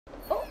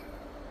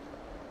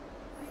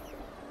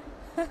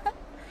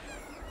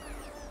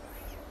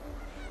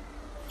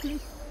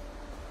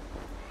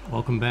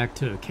Welcome back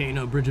to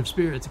Kano Bridge of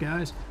Spirits,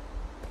 guys.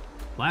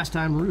 Last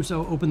time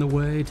Rusu opened the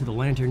way to the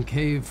Lantern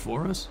Cave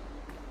for us.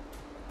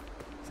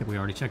 I think we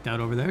already checked out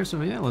over there,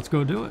 so yeah, let's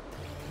go do it.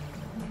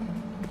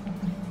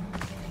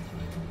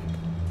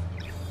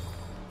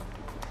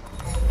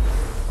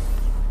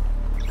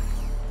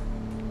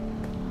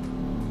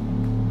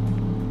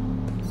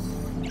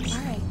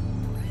 Alright.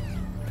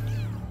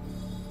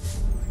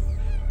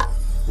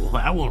 Well,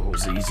 that one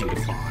was easy to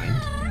find.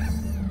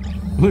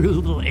 Look at the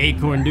little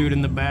acorn dude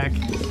in the back.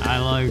 I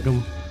like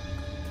him.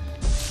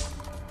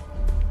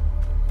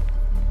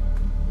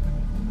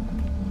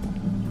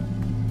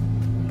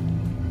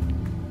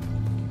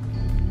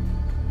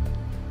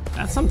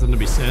 That's something to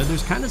be said.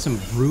 There's kind of some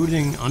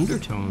brooding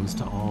undertones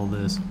to all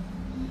this.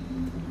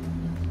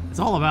 It's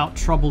all about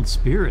troubled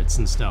spirits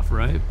and stuff,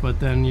 right?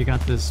 But then you got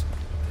this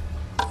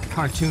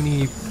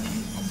cartoony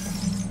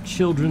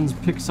children's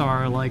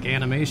Pixar-like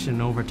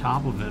animation over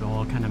top of it,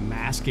 all kind of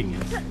masking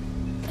it.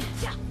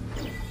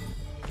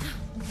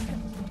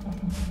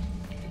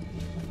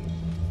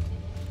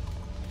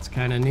 It's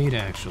kind of neat,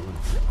 actually.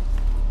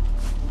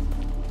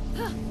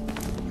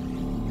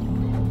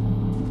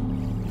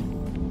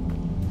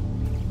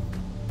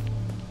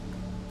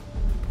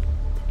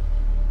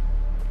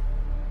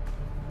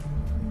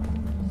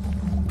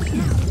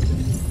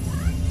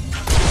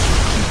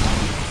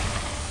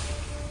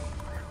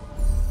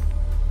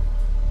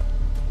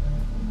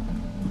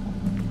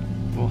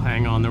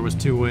 Hang on, there was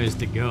two ways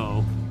to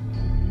go.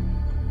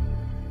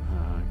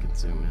 I can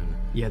zoom in.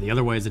 Yeah, the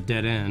other way is a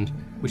dead end.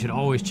 We should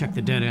always check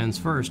the dead ends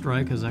first,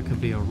 right? Because that could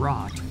be a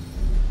rot.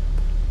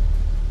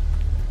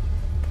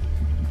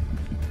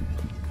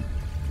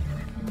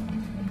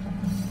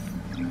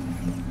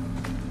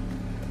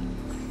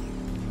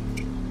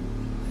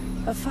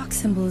 A fox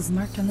symbol is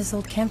marked on this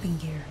old camping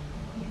gear.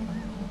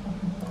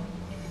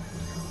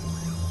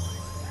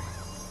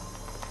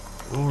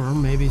 Or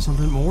maybe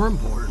something more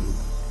important.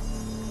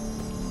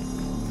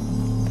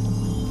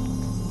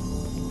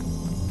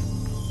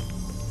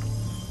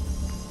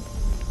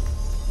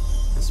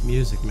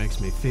 Music makes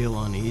me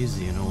feel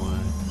uneasy in a way,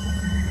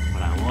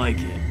 but I like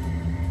it.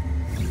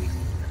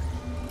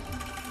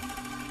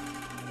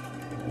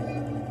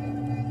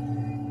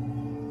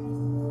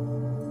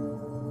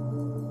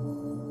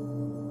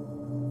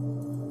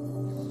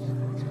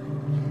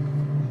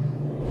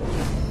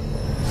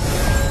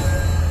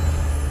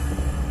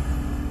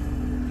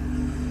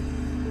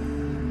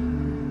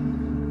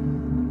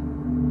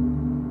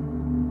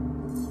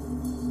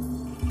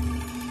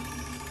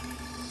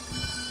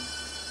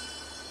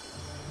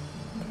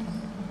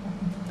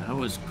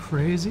 Was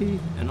crazy,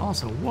 and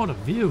also what a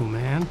view,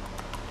 man.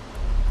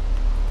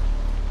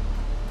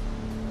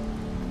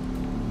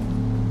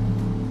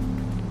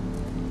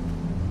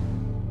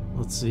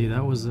 Let's see,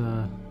 that was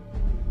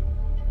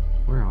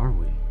where are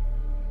we?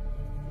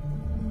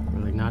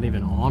 We're like not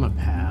even on a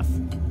path.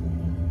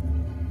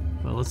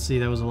 But let's see,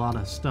 there was a lot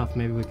of stuff.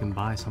 Maybe we can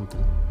buy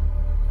something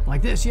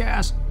like this.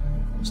 Yes,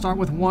 start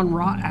with one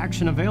rot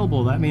action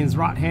available. That means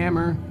rot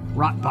hammer,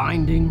 rot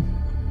binding,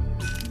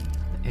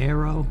 the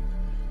arrow.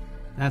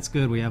 That's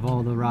good, we have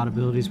all the rot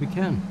abilities we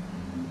can.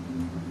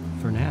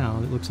 For now,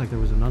 it looks like there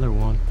was another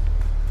one.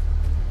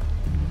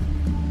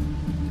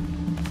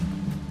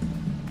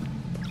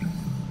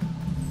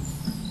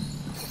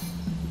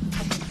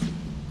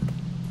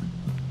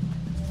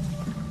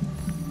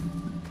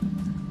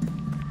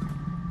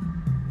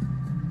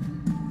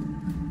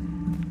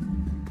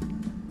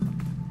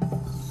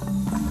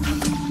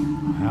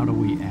 How do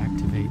we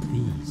activate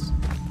these?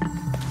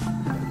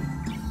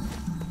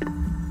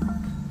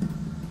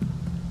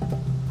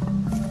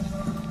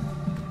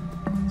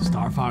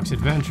 Star Fox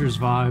Adventures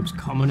vibes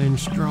coming in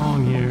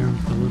strong here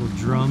with the little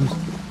drums.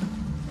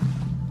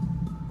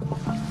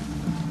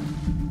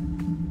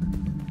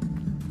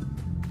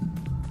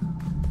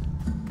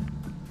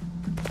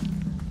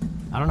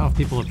 I don't know if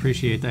people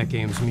appreciate that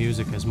game's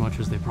music as much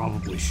as they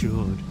probably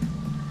should.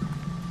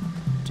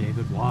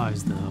 David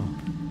Wise, though.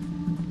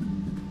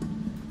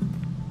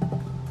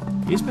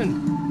 He's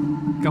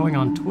been going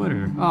on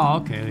Twitter. Oh,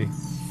 okay.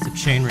 It's a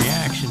chain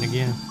reaction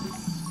again.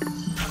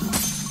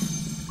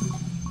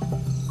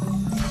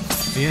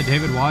 But yeah,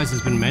 David Wise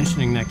has been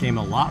mentioning that game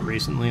a lot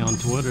recently on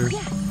Twitter.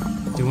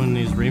 Doing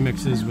these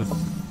remixes with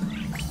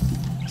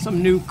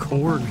some new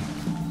Korg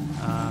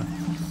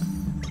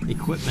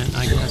equipment,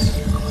 I guess.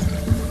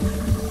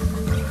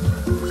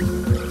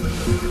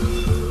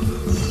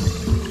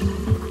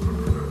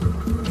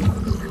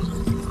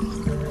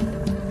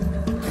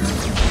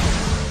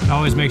 It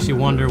always makes you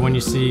wonder when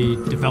you see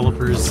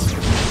developers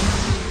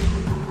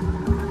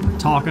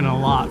talking a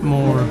lot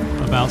more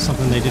about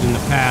something they did in the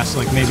past,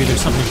 like maybe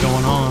there's something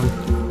going on.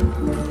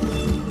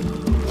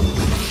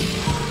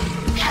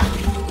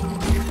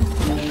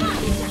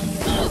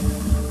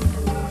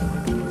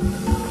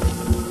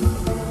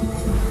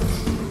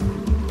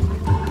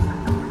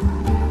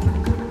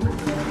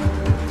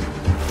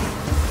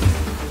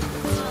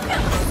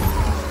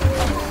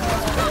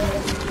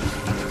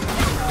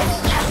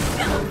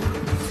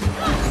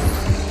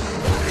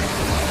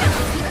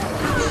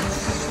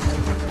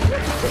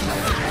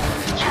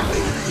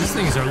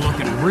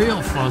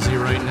 real fuzzy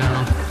right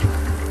now.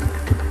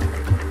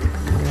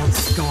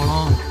 What's going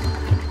on?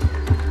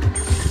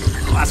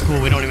 Oh, that's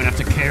cool. We don't even have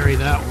to carry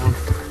that one.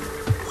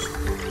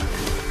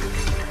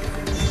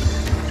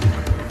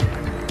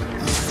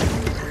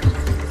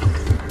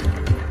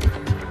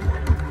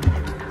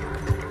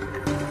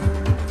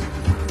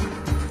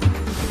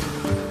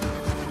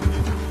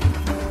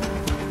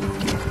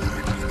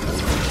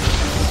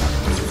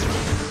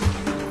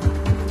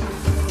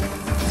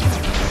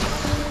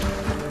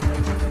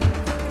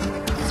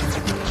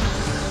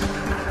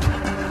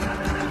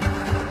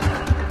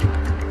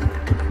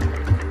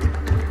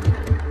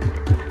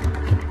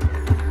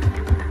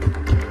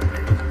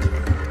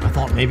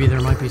 Maybe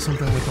there might be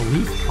something with a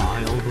leaf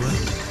pile, but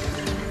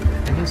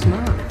I guess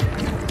not.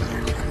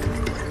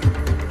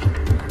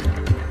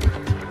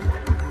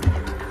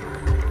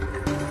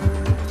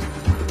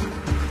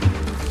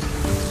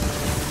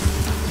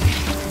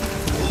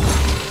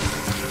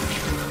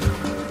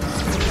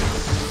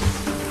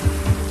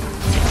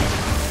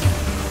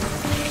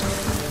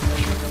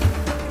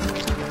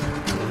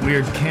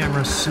 Weird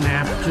camera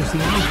snap just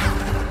now.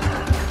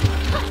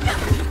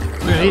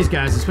 Look at these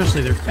guys,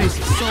 especially their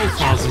faces, so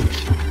fuzzy.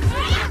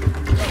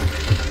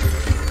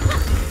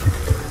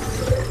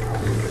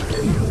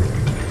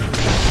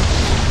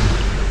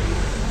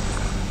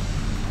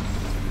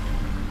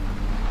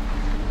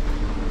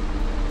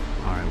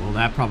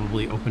 That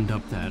probably opened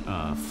up that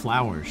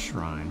flower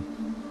shrine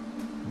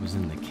that was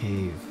in the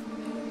cave.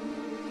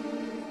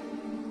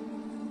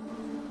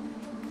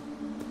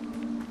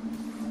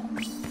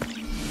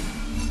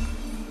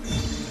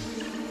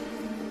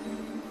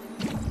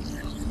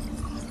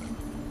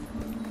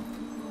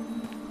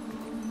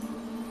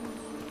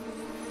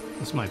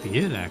 This might be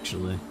it,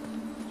 actually.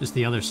 Just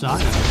the other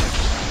side of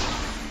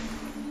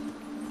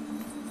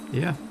it.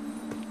 Yeah.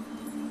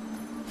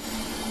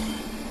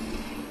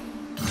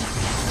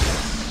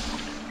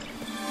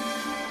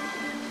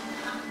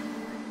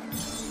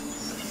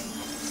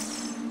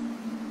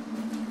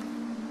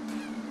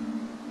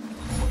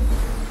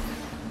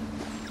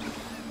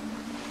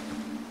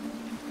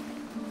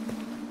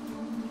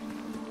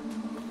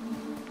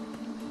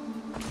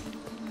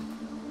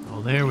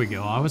 There we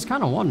go. I was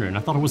kind of wondering.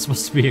 I thought it was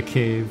supposed to be a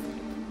cave.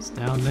 It's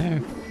down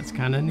there. That's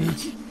kind of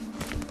neat.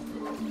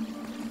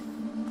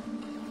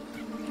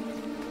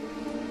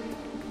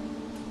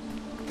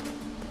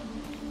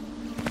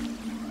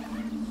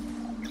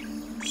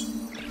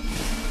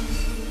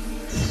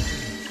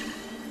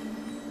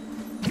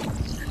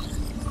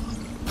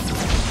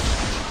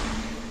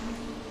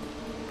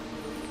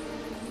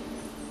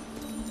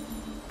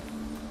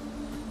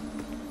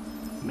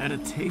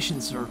 Meditation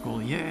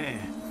circle,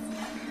 yeah.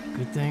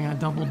 Good thing I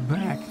doubled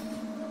back.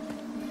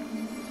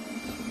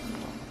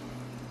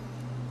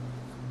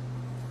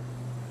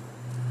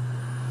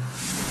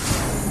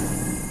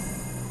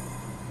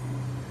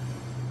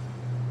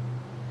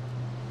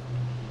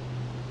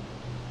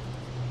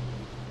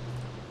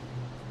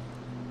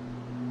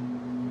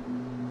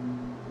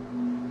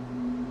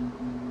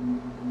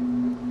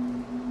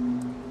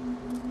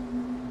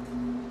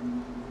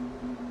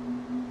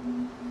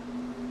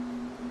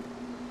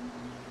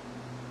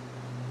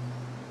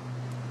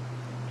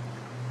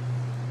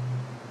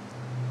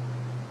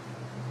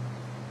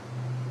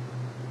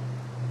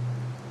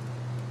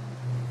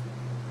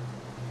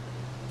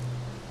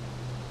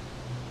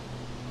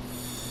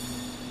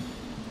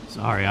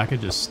 Sorry, I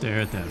could just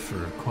stare at that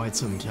for quite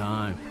some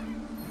time.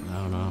 I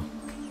don't know.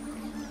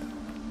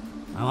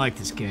 I like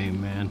this game,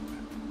 man.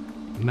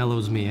 It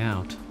mellows me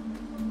out.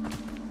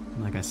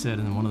 Like I said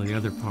in one of the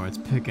other parts,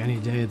 pick any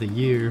day of the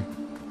year.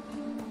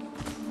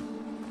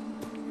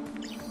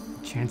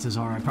 Chances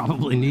are I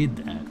probably need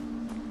that.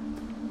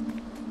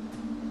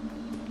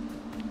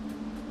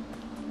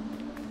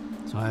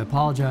 So I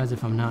apologize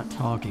if I'm not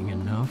talking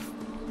enough.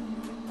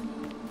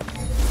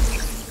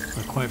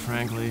 But quite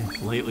frankly,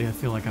 lately I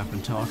feel like I've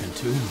been talking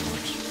too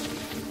much.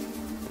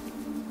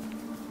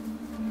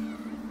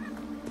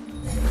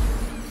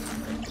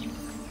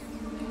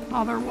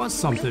 Oh, there was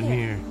something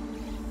here.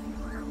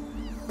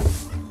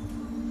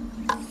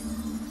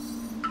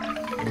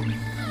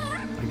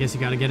 I guess you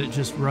gotta get it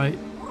just right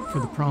for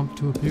the prompt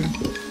to appear.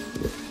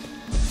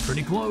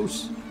 Pretty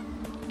close.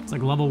 It's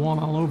like level 1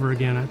 all over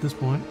again at this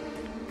point.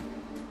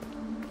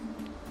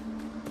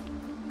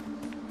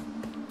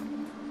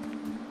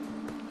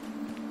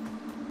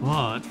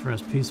 But for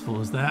as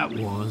peaceful as that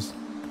was,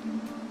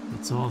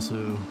 it's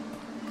also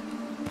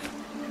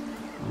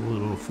a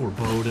little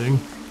foreboding.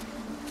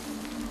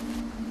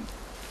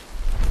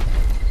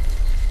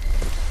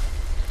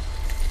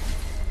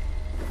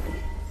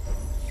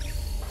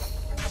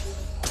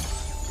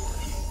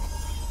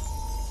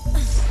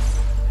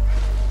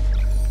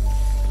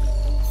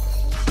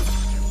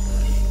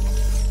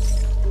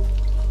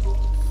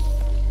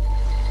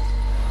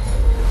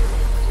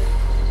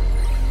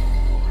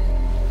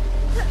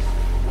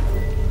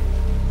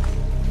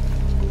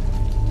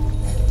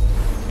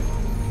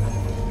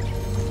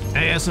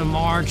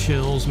 ASMR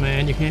chills,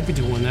 man. You can't be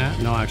doing that.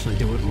 No, actually,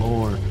 do it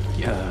more.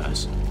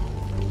 Yes.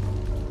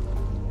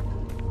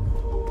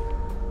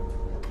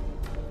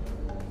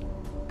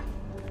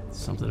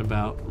 Something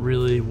about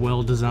really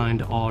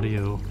well-designed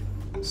audio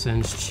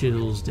sends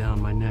chills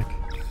down my neck.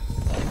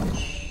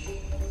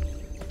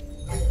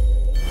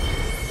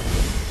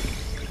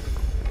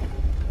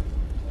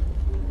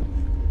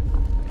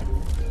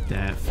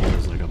 That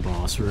feels like a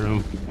boss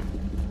room.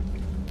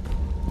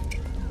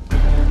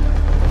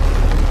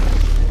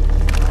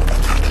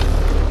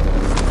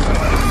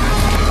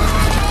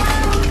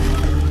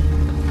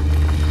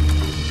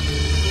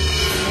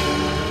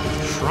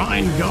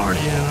 Shrine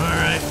Guardian,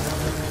 alright.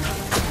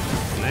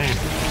 Man,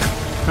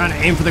 trying to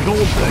aim for the gold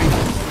thing.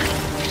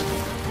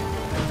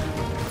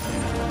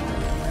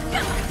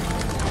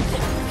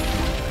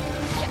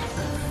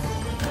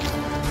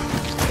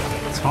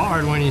 It's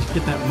hard when you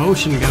get that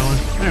motion going.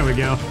 There we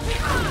go.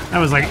 That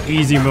was like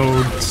easy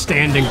mode,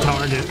 standing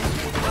target.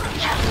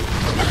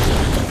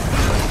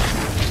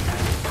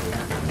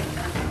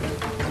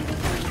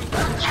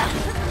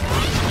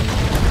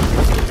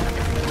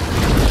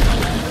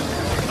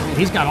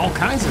 He's got all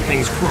kinds of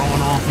things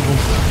crawling off of him.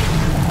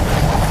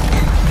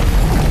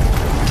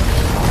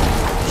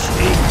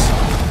 Jeez.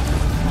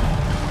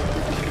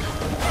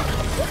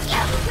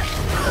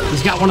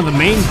 He's got one of the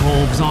main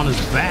bulbs on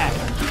his back.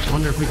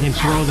 Wonder if we can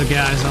throw the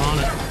guys on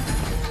it.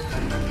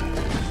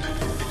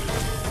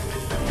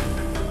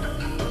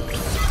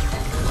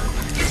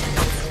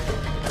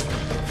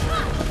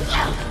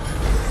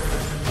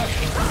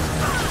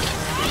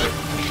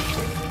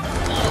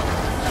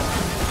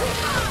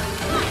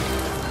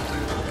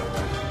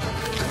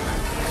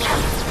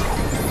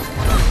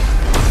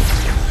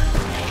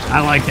 I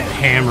like that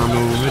hammer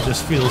move, it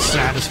just feels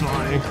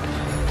satisfying.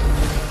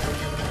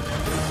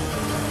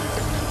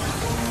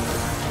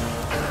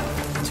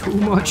 Too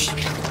much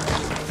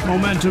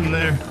momentum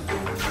there.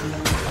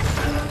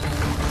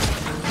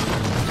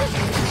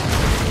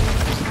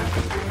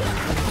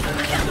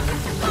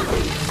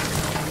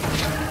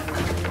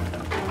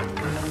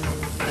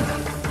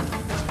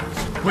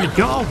 Where'd he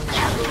go?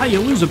 How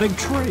you lose a big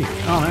tree?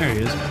 Oh, there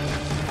he is.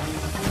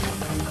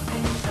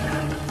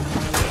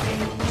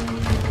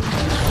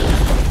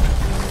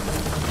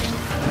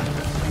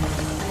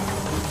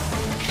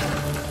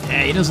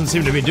 He doesn't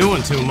seem to be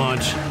doing too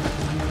much,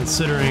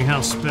 considering how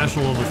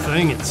special of a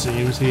thing it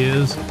seems he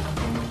is.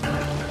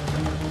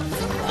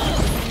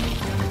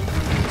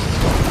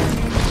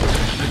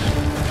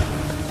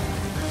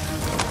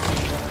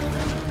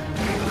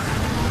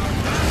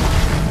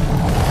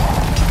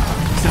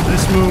 Except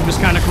this move is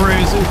kind of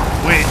crazy.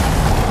 Wait.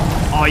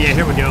 Oh yeah,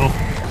 here we go.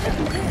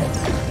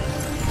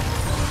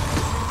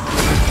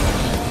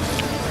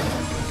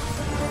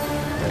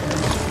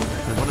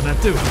 What did that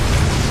do?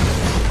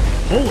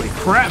 Holy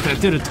crap, that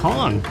did a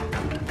ton.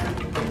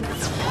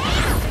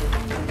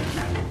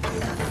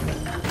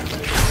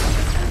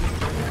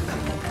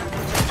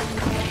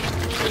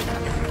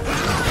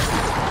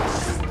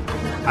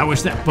 I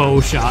wish that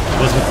bow shot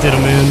was what did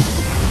him in.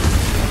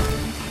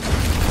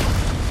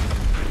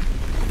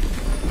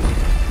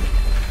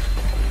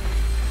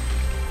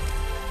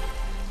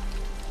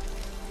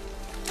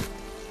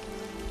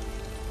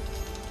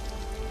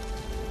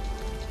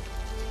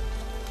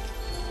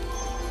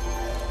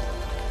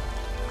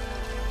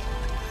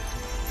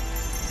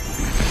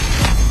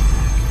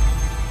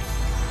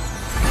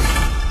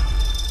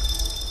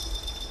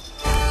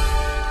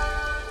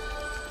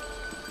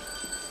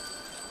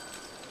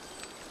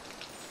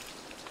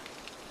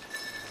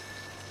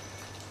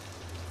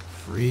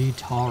 Free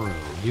Taro.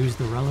 Use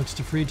the relics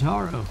to free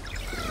Taro.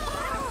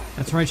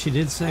 That's right, she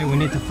did say we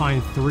need to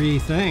find 3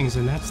 things,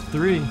 and that's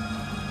 3.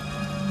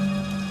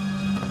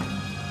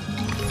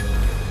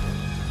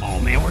 Oh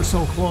man, we're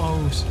so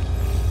close.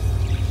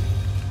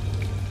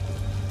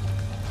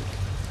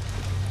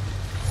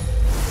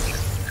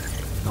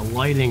 The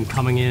lighting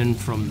coming in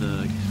from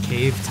the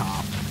cave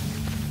top.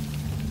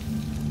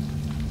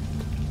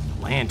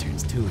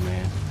 Lanterns too,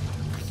 man.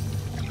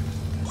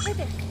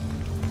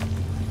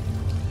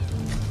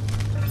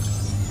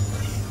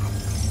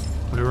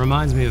 But it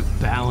reminds me of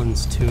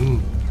Balin's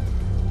tomb.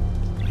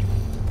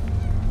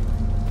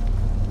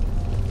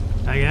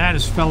 Now that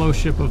is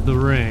Fellowship of the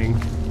Ring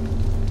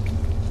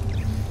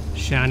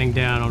shining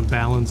down on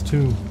Balin's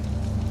tomb.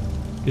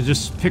 You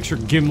just picture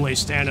Gimli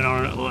standing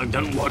on it like,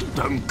 then let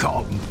them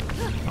come.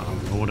 I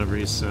don't know, whatever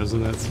he says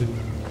in that scene.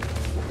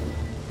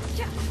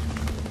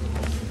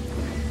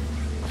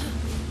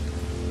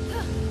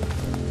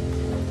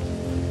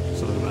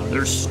 Something about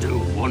there's still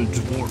one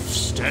dwarf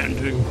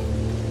standing.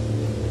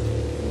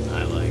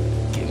 I like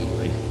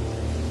Gimli.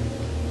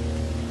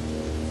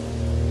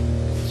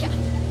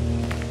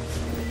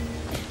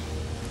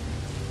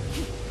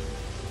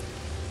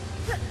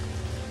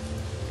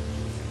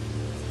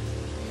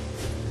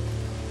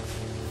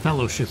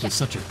 Fellowship is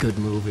such a good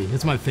movie.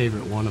 It's my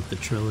favorite one of the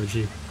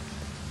trilogy.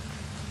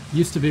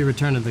 Used to be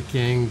Return of the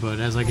King, but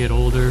as I get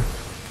older,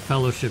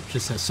 Fellowship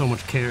just has so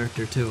much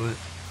character to it.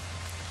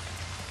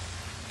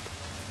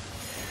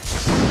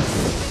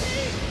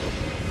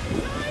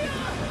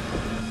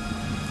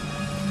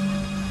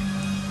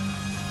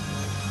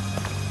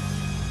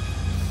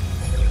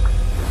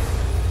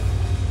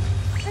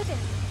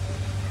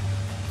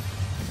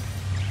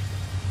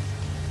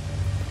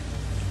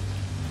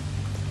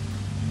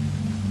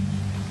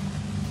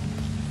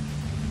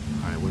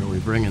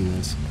 bringing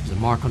this? There's a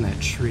mark on that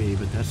tree,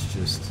 but that's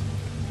just...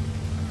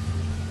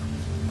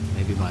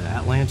 maybe by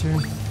that lantern?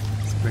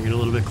 Let's bring it a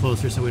little bit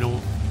closer so we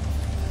don't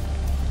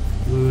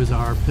lose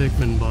our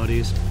Pikmin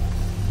buddies.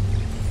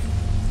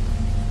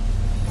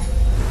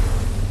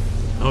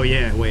 Oh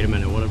yeah, wait a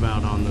minute, what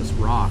about on this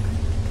rock?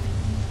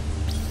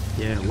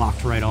 Yeah, it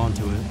locked right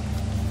onto it.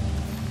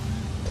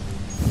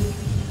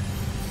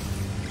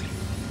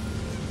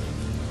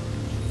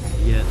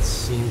 Yet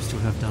seems to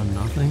have done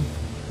nothing.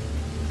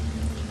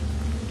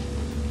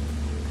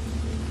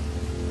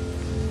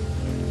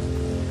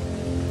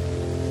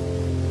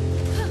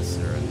 Is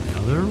there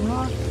another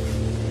rock?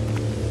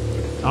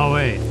 Oh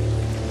wait.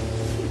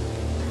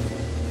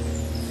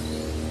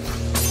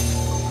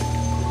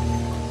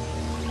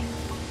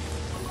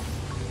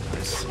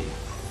 I see.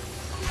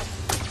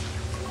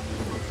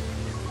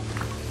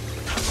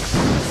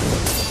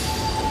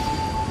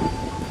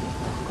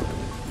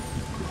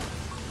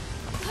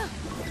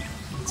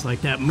 It's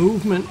like that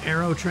movement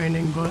arrow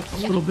training, but a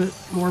little bit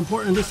more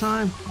important this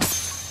time. I'm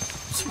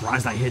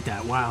surprised I hit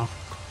that, wow.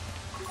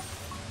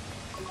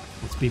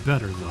 Let's be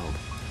better though.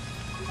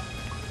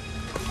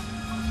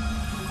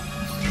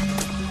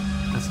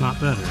 That's not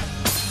better.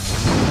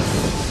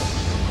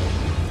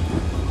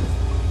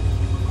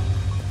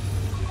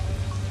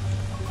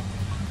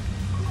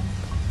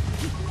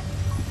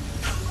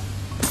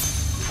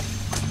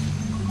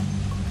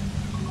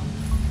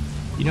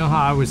 You know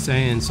how I was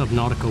saying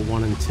Subnautica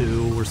 1 and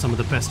 2 were some of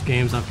the best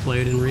games I've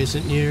played in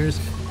recent years?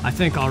 I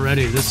think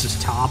already this is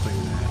topping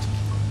that.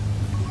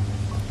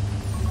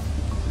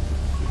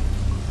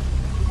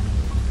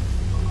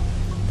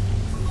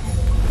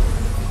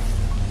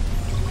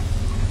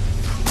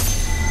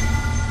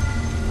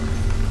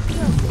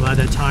 Glad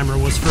that timer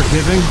was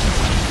forgiving.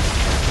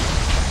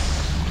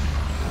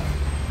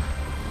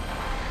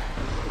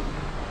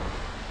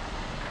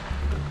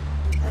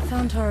 I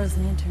found Taro's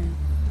lantern.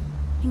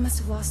 He must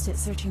have lost it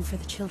searching for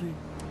the children.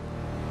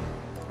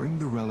 Bring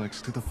the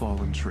relics to the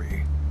fallen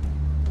tree.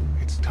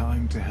 It's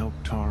time to help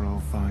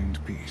Taro find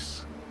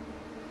peace.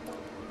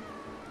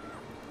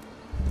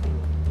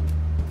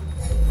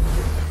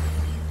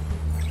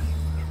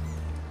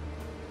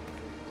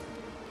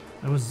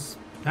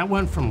 That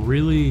went from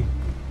really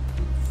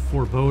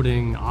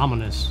foreboding,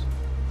 ominous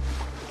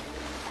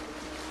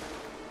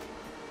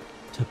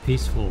to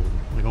peaceful,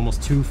 like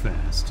almost too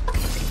fast.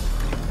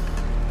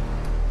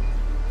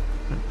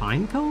 A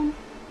pine cone?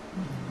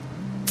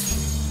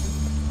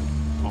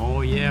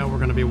 Oh yeah, we're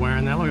gonna be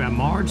wearing that. Look at that,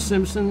 Marge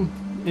Simpson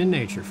in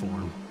nature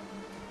form.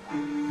 I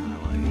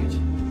like it.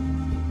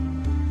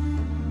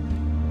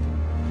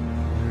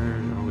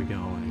 Where are we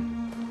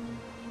going?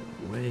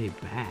 Way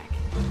back.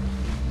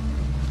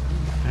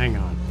 Hang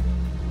on.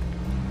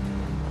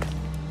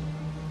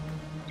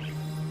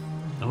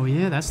 Oh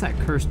yeah, that's that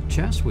cursed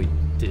chest we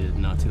did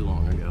not too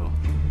long ago.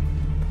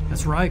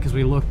 That's right, because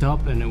we looked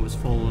up and it was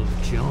full of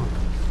junk.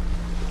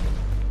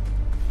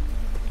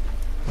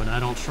 But I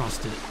don't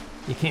trust it.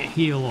 You can't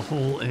heal a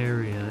whole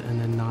area and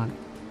then not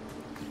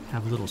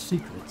have little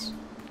secrets.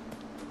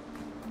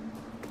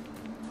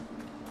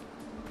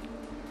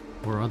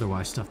 Or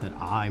otherwise stuff that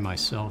I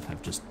myself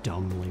have just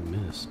dumbly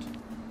missed.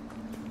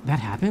 That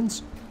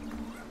happens?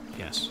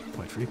 Yes,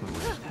 quite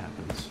frequently it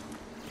happens.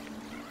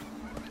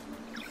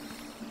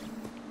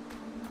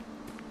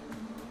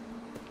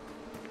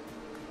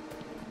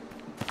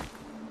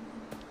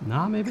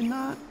 Nah, maybe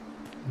not.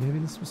 Maybe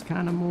this was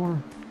kind of more...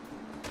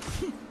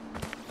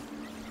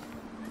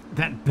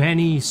 that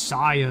Beni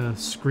Saiya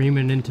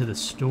screaming into the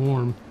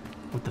storm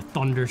with the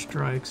thunder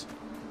strikes.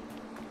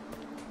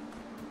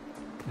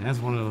 That's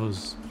one of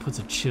those puts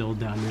a chill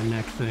down your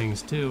neck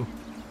things too.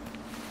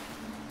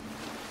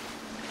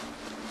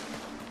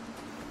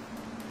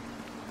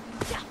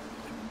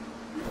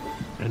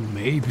 And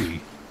maybe,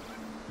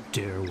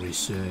 dare we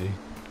say,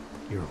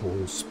 your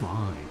whole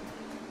spine.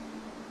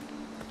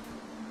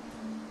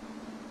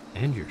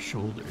 And your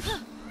shoulders.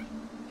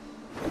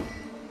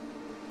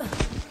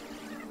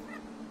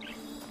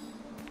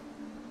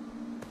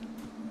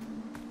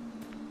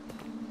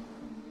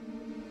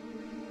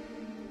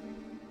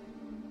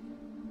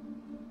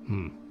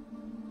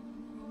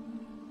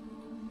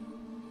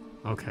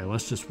 Okay,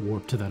 let's just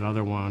warp to that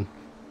other one.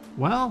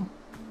 Well,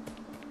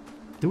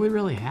 do we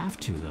really have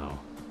to, though?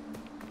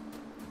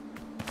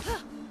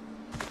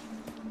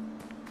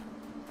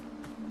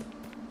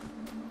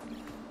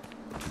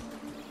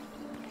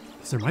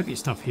 There might be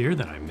stuff here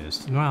that I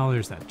missed. Well,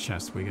 there's that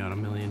chest we got a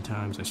million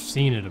times. I've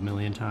seen it a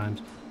million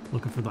times.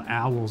 Looking for the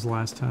owls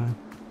last time.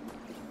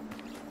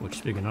 Which,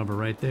 speaking of, are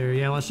right there.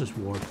 Yeah, let's just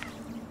warp.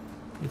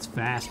 It's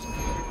fast.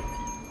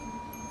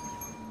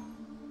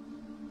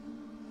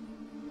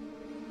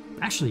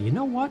 Actually, you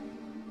know what?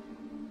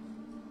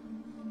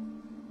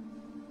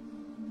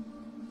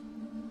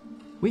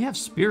 We have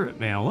spirit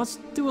mail. Let's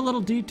do a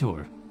little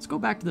detour. Let's go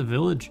back to the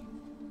village.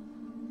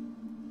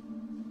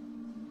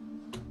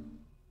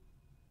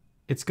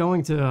 It's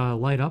going to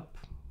light up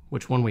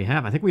which one we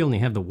have. I think we only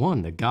have the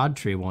one, the God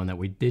Tree one that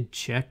we did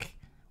check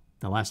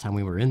the last time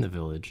we were in the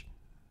village.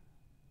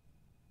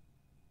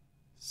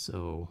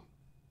 So,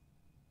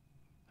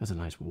 That's a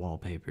nice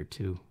wallpaper,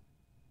 too.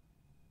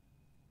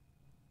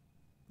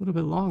 A little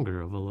bit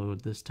longer of a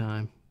load this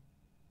time.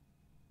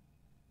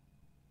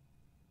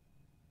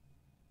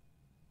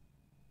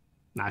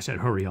 I said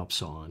hurry up,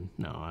 son.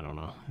 No, I don't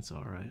know. It's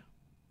alright.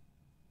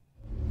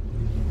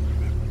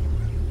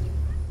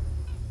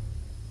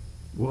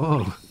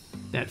 Whoa.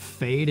 That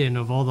fade in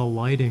of all the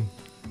lighting.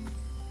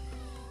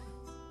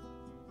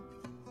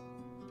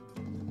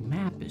 The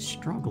map is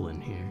struggling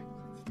here.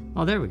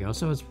 Oh, there we go.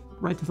 So it's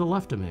right to the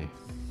left of me.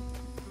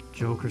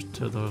 Joker's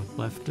to the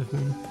left of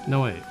me.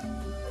 No, wait.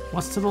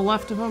 What's to the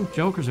left of him?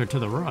 Jokers are to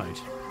the right.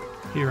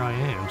 Here I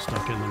am,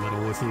 stuck in the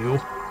middle with you.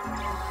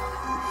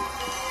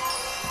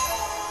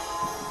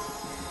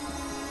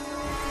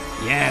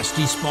 Yes,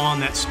 despawn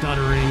that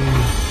stuttering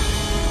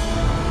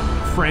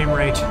frame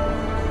rate.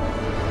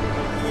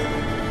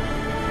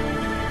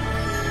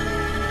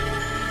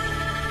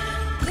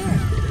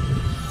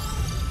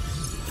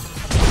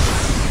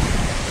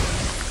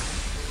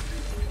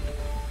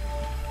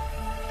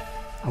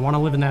 I want to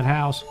live in that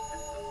house.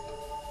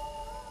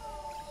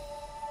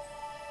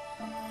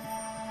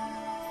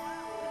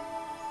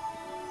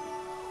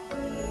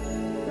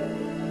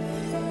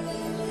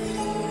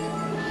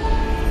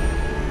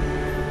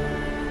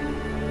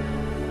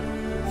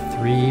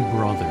 Three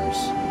brothers.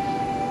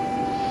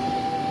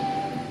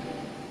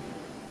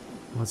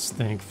 Let's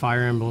think.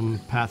 Fire Emblem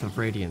Path of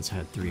Radiance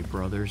had three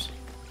brothers.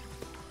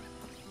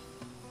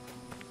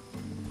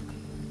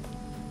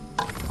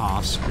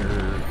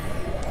 Oscar,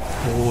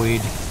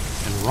 Boyd,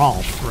 and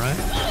Rolf, right?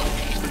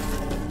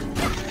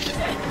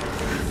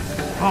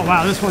 Oh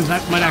wow, this one's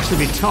that might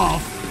actually be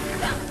tough.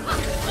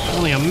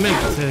 Only a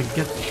minute to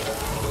get.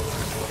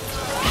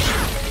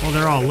 Well,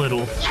 they're all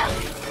little.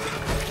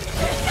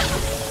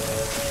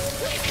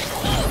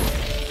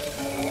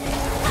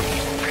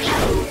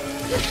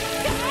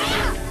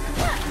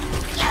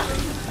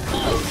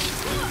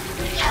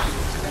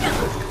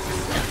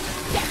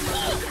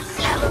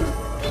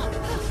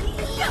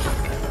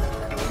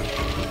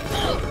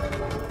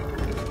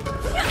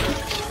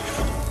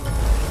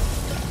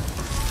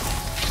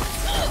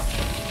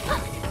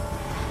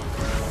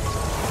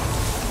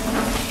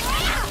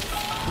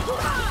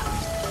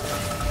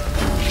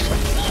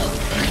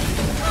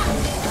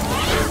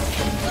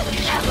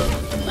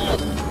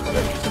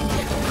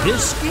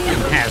 This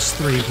game has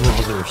three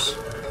brothers.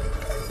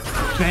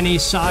 Beni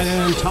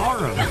Saiya and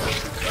Taro.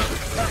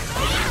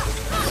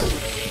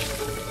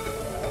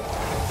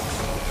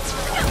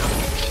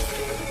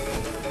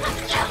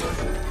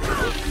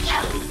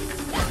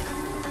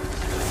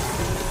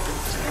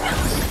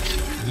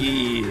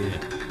 Yeah.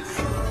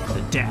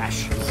 The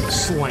dash.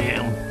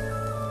 Slam.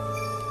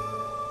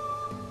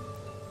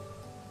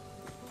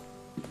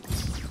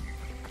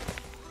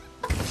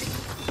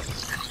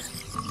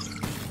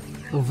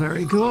 Well,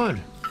 very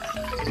good.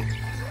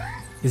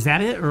 Is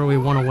that it, or are we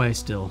one away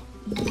still?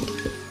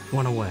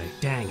 One away.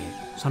 Dang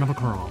it. Son of a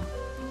crom.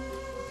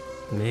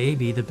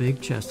 Maybe the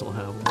big chest will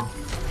have one.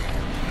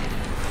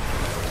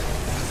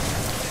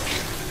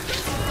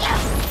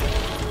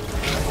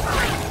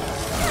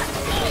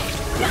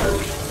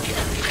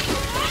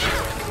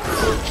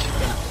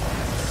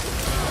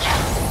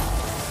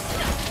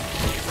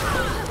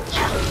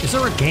 Is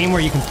there a game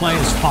where you can play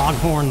as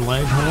Foghorn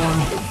Leghorn?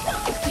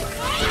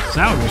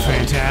 That would be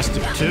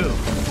fantastic, too.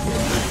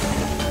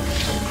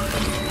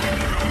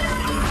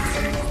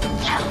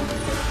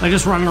 Like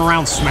just running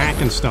around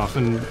smacking stuff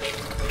and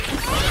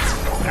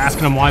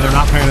asking them why they're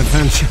not paying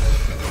attention.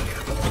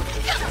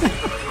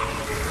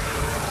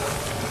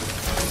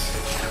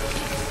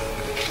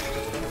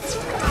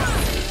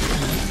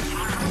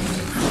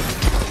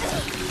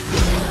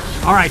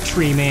 Alright,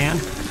 tree man.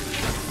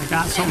 I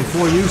got something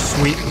for you,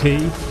 sweet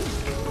pea.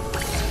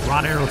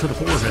 Rod arrow to the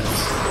forehead.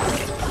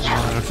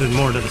 Actually,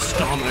 more to the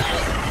stomach.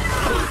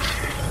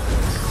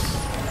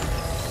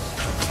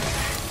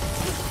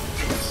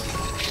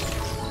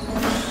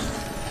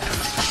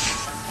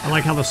 I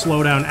like how the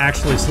slowdown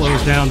actually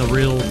slows down the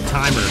real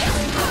timer.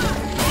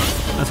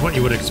 That's what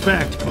you would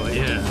expect, but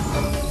yeah.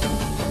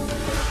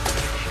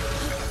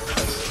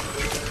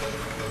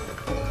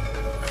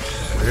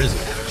 Where is it?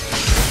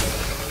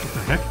 What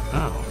the heck?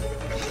 Oh.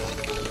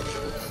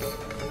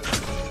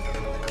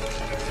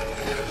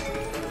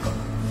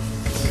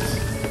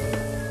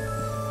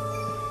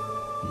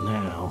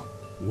 Now,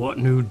 what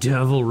new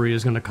devilry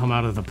is going to come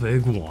out of the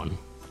big one?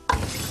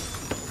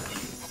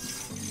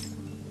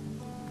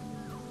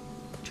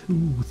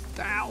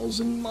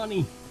 2,000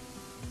 money.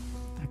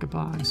 That could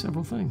buy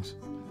several things.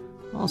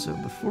 Also,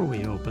 before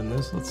we open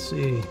this, let's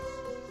see.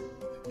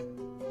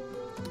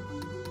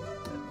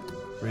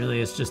 Really,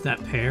 it's just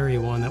that parry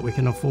one that we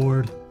can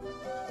afford.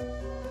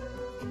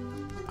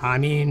 I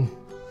mean,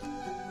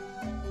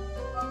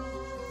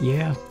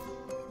 yeah.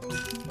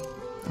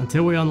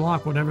 Until we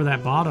unlock whatever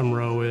that bottom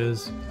row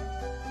is,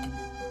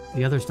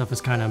 the other stuff is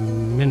kind of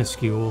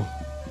minuscule.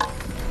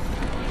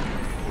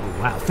 Oh,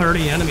 wow,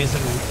 30 enemies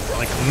in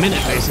like a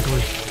minute,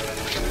 basically.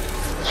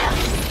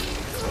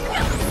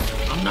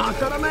 I'm not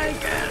gonna make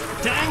it!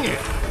 Dang it!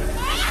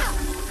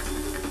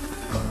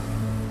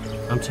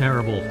 I'm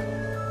terrible.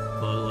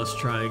 let's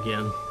try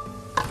again.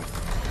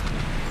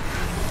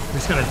 We're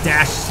just gonna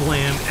dash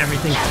slam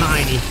everything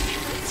tiny.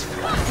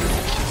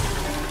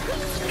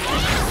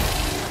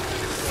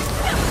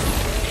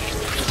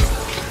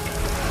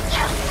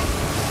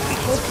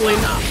 Hopefully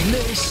not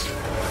miss.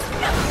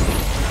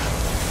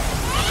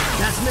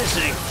 That's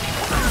missing.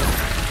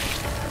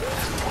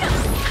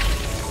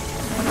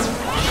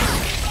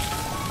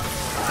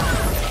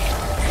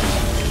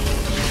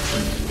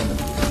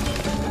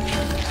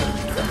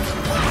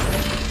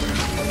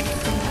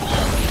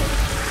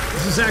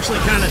 This is actually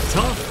kind of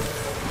tough.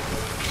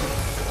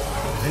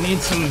 I need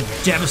some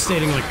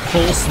devastating, like,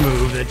 pulse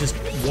move that just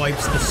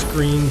wipes the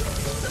screen.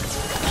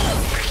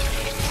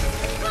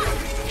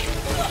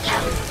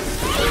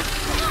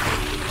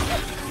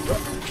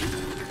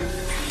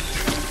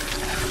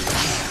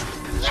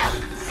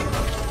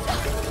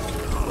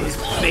 Oh, this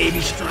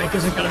baby strike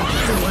isn't gonna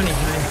do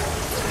anything.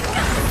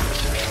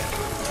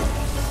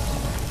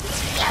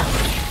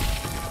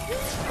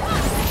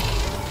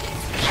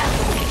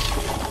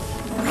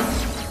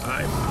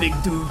 Alright, big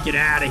dude, get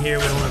out of here.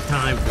 We don't have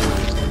time for it.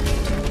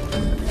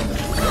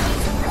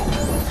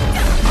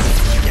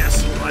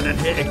 That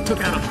hit. It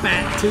took out a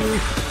bat too.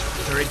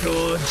 Very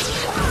good.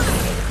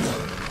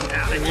 Get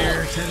out of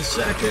here. 10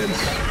 seconds.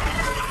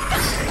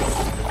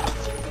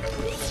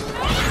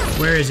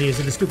 Where is he? Is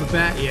it a stupid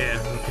bat? Yeah.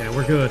 Okay,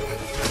 we're good.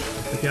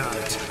 We got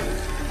it.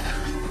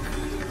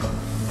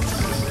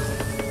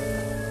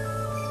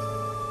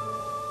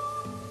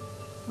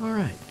 All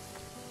right.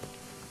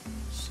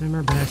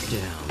 Simmer back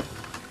down.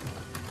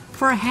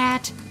 For a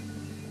hat?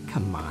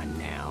 Come on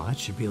now. That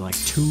should be like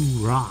 2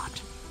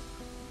 rot.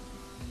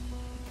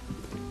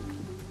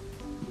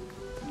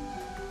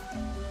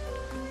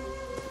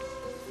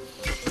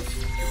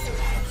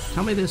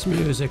 Tell me this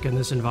music and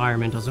this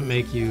environment doesn't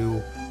make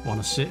you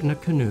want to sit in a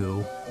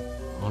canoe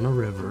on a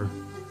river,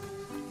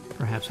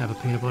 perhaps have a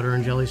peanut butter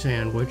and jelly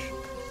sandwich,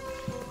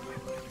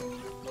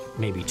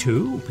 maybe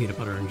 2 peanut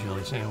butter and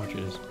jelly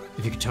sandwiches.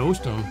 If you could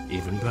toast them,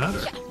 even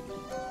better.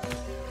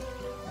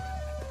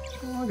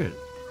 Look at it.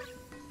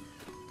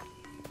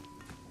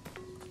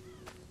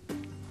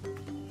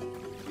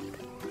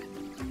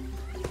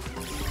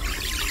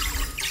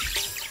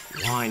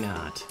 Why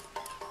not?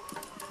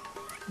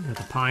 You got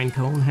the pine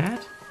cone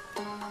hat.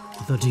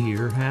 The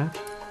deer hat,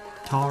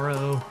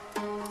 Taro,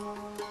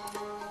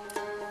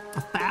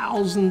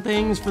 1,000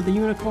 things for the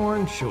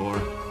unicorn? Sure.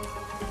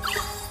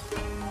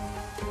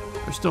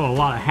 There's still a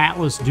lot of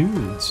hatless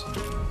dudes.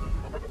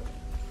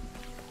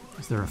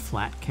 Is there a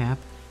flat cap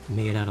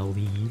made out of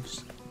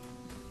leaves?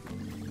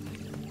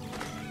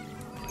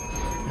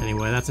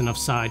 Anyway, that's enough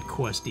side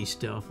questy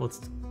stuff.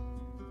 Let's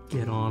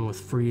get on with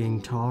freeing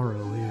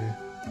Taro here.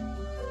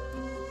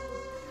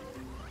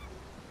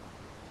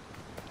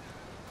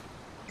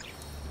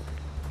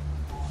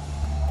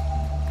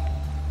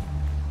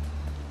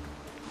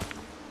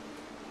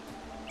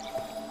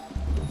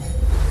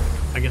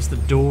 I guess the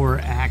door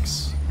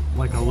acts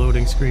like a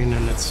loading screen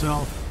in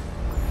itself.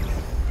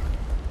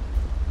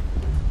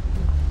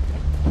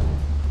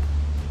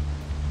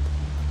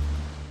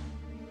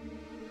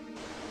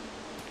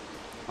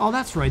 Oh,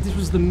 that's right. This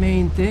was the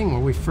main thing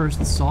where we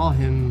first saw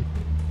him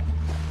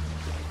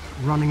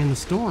running in the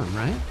storm,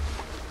 right?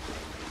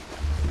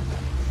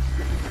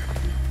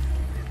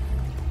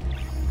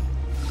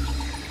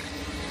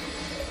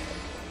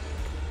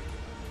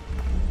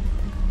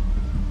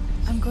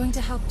 I'm going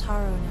to help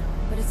Taro now,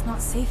 but it's not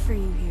safe for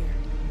you here.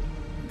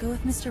 Go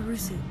with Mr.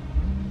 Rusu.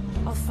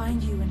 I'll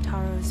find you when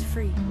Taro is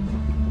free.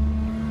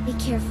 Be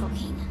careful,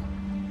 King.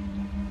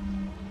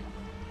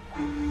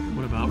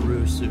 What about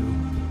Rusu?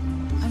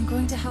 I'm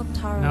going to help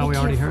Taro. No, we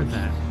already heard King.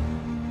 that.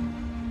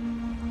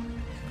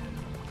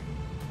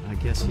 I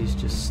guess he's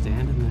just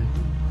standing there.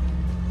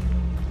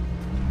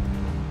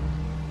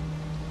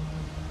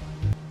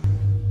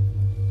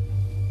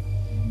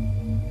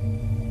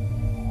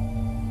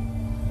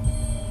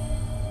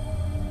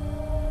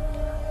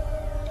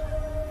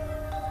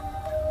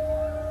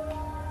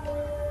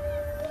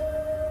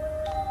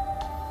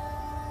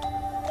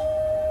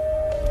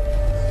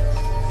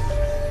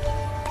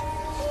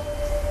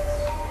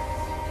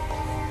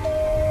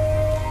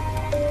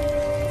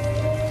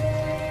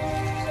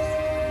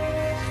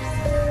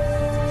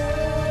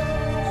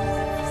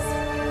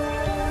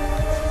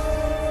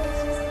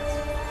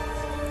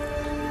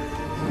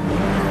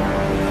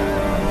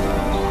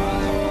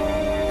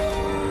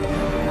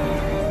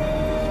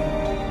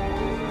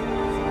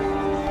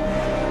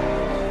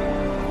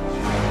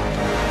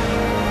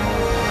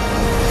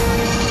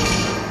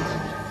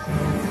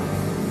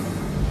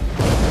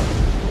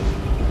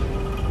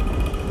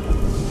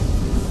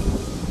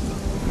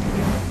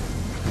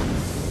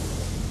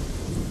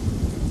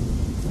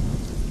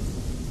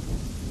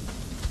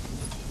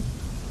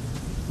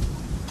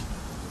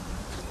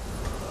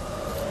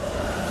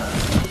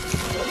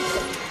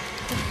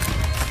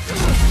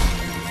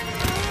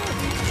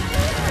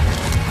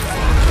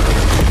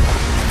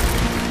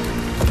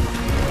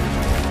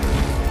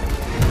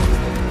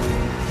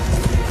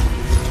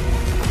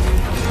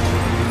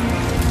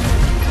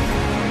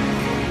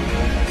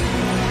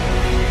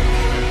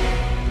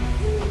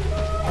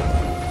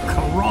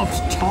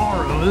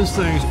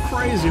 this thing's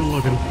crazy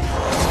looking.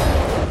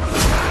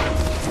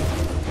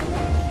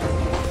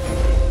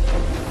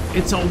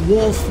 It's a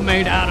wolf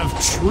made out of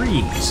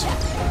trees.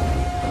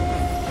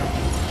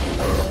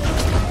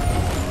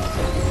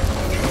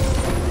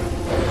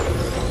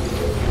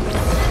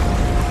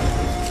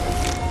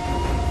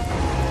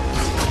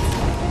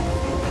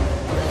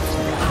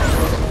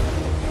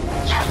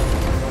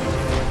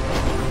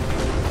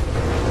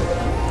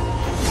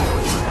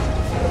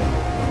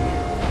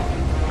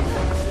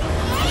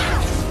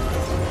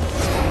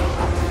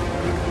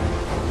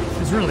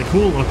 It's really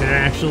cool looking,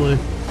 actually.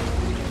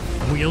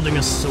 Wielding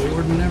a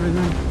sword and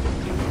everything.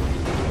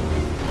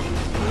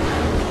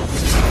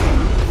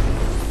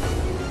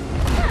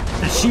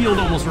 That shield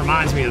almost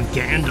reminds me of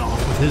Gandalf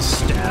with his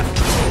staff.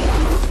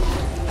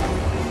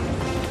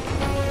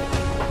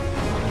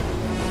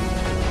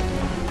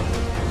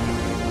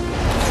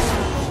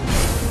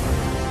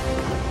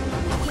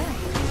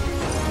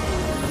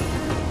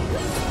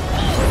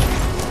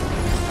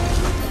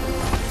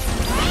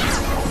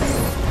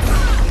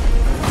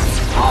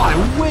 Oh, I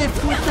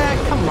whiffed with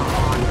that? Come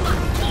on.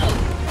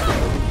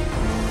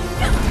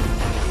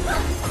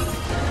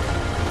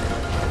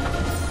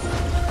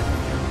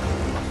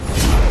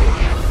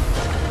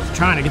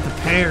 Trying to get the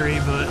parry,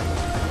 but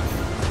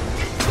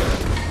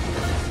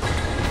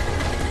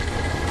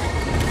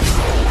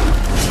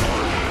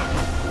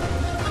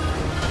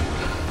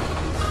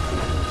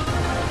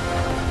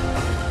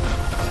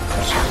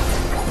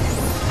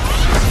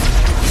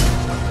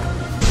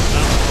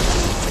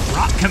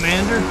Rock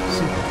Commander?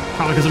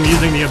 Probably because I'm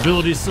using the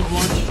abilities so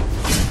much.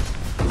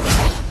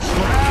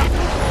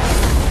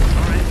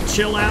 Alright,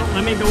 chill out.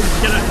 Let me go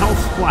get a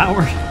health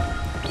flower.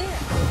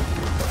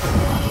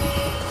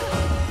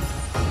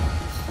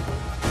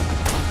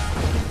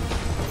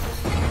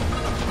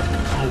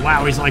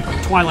 Wow, he's like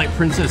Twilight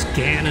Princess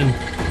Ganon.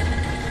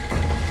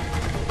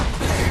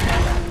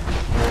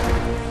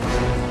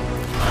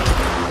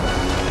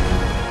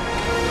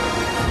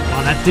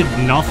 Wow, that did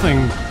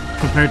nothing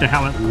compared to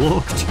how it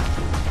looked.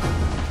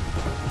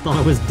 I thought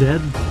I was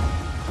dead.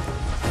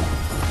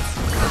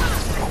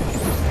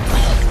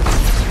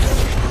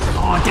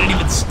 Oh, I didn't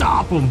even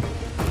stop him.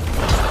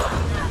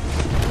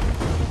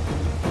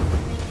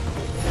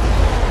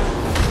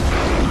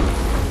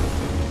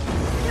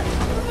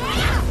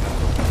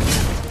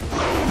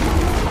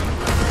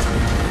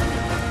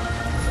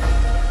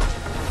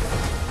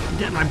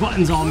 My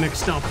buttons all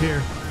mixed up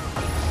here.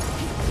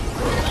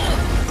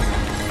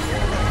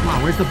 Come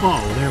on, where's the bow?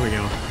 There we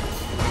go.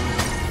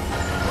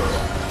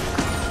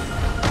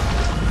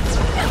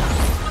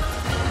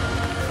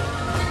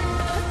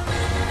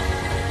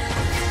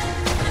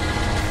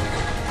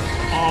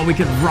 Oh, we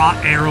could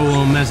rot arrow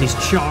him as he's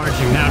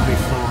charging. That'd be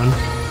fun.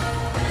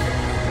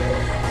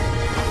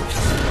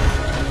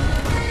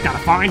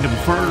 Gotta find him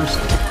first.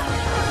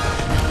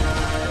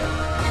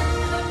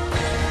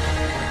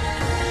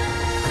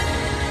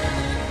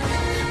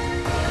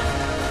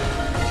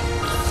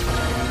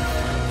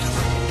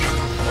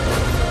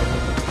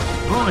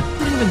 Oh, it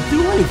didn't even do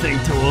anything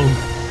to him.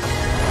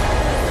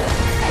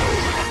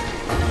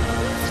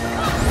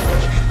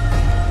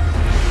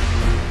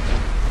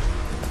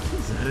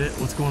 Is that it?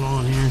 What's going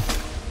on here?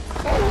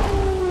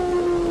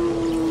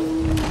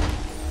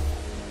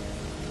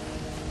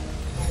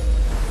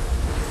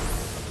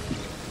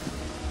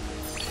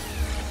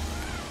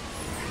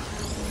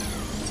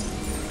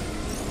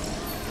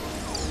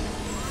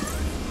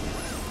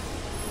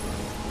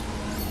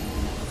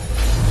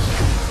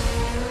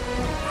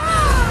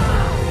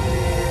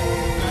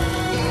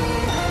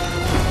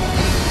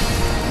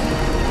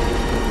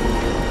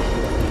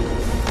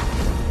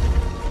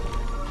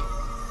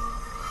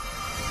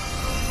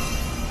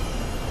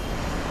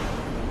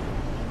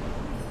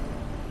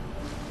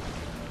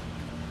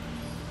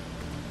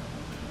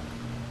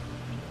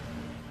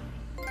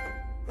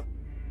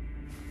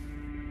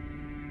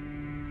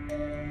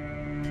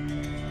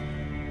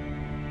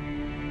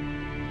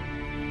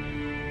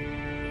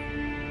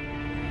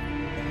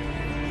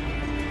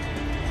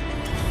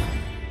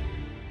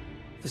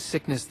 The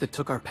sickness that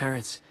took our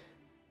parents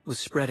was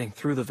spreading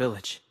through the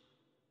village.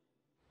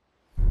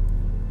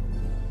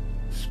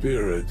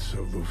 Spirits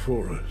of the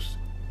forest,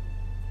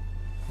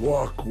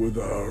 walk with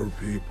our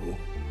people.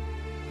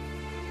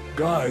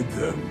 Guide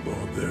them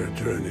on their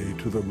journey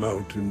to the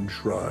mountain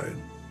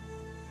shrine.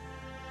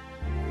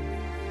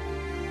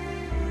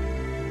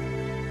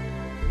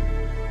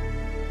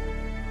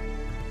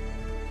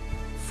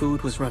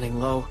 Food was running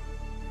low.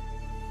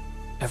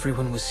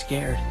 Everyone was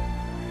scared.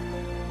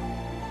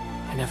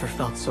 I never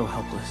felt so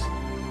helpless.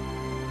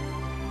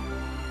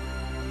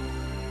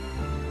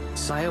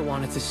 Saiya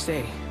wanted to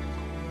stay,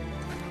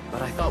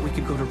 but I thought we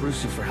could go to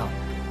Rusu for help.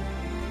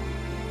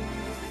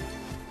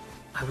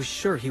 I was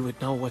sure he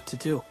would know what to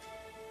do.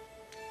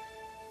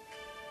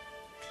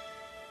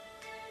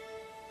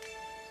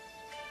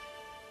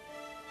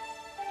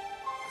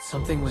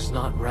 Something was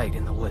not right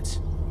in the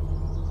woods.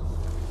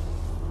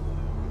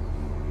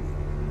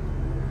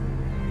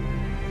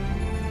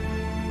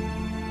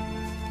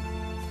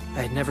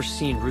 I had never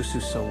seen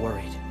Rusu so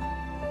worried.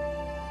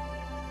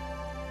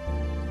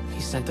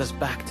 sent us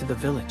back to the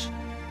village.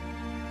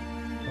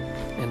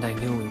 And I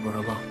knew we were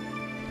alone.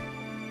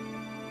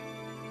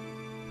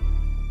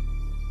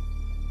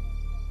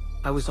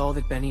 I was all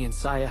that Beni and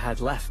Saiya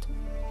had left.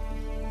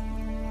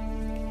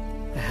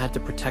 I had to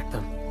protect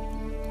them.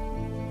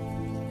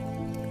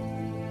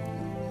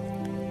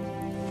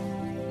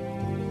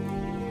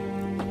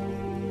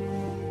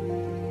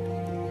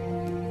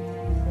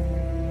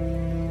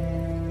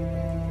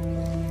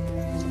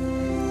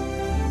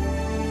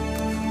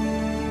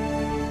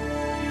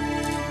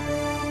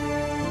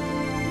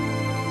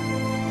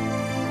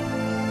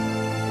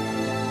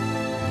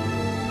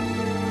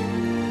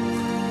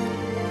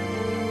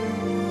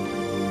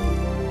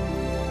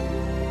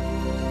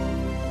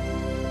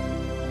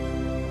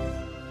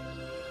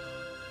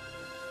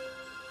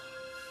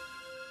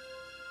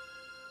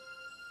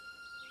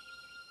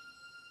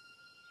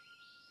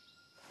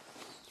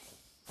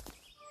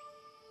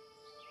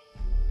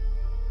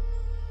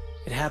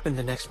 It happened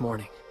the next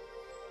morning.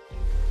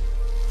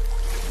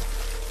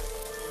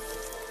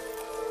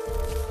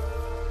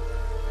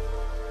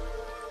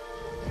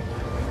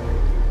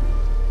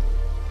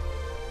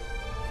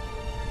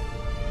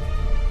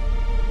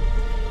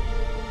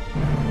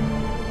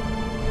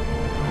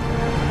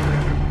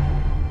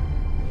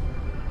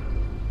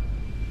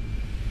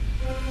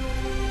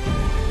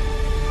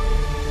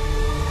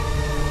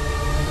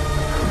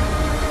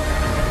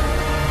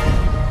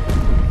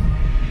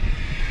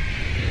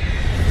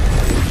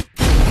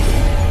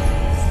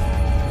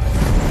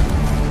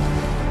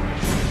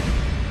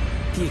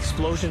 The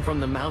explosion from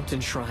the mountain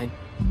shrine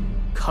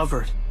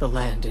covered the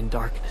land in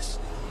darkness.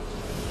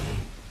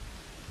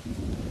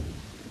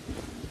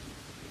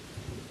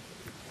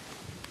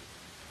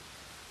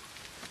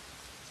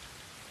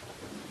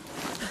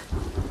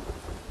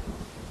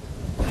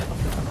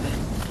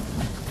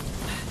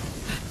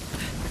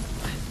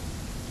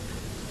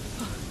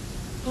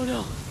 Oh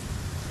no!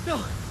 No!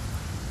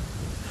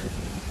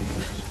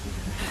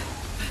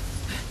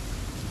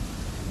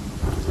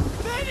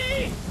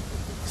 Beni!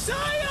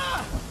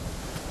 Saiya!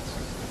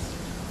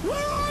 Where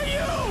are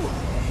you?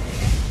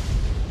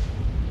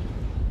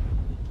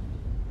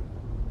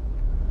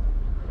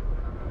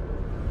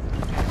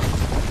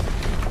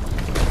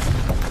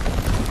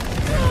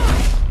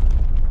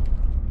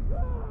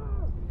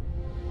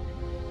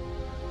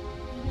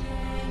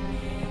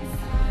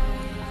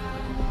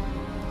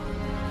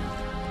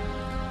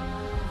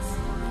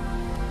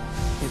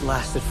 It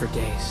lasted for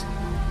days.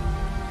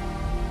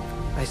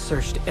 I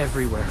searched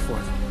everywhere for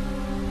them.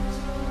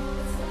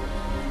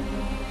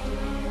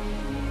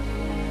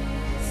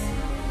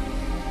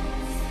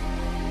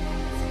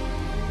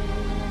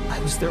 I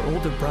was their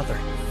older brother.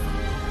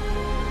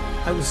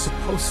 I was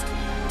supposed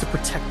to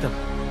protect them.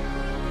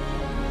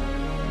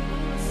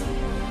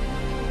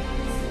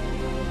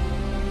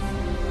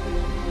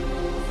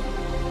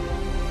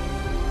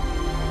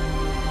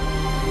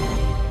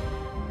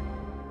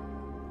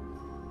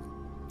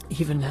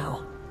 Even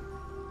now,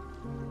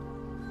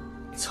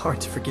 it's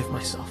hard to forgive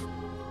myself.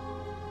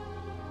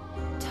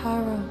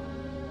 Taro,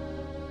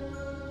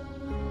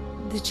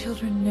 the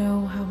children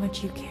know how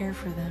much you care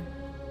for them.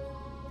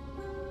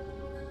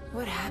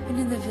 What happened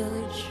in the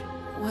village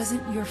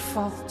wasn't your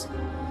fault.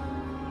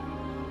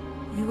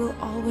 You will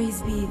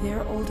always be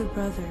their older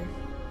brother,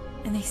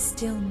 and they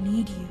still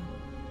need you.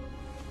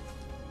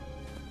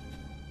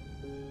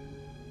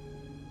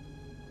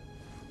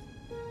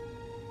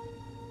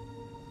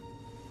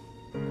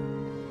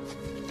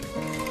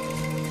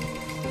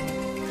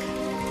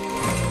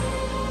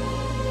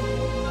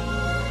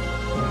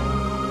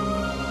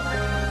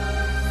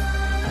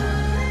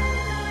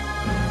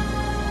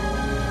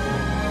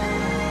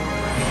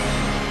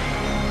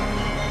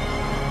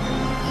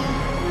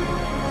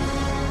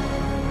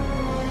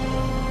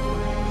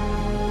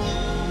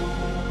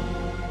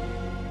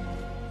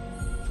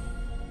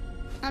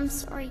 I'm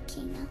sorry,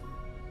 Kina.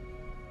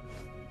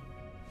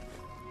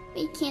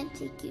 We can't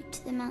take you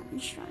to the mountain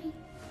shrine.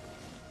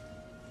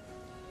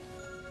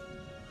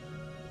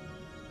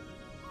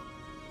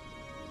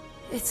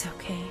 It's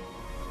okay.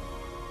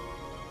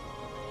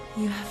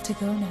 You have to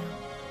go now.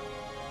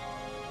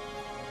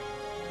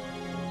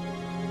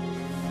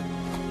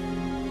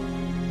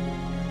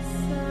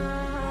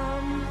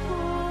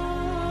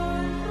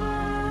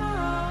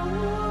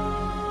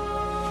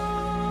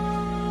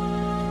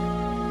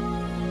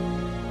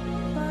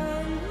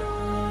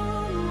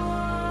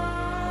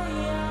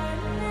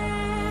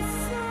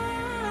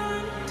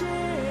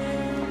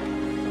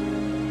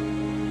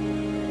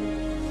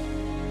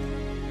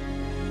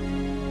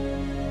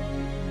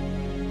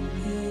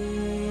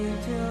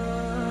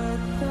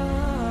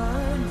 The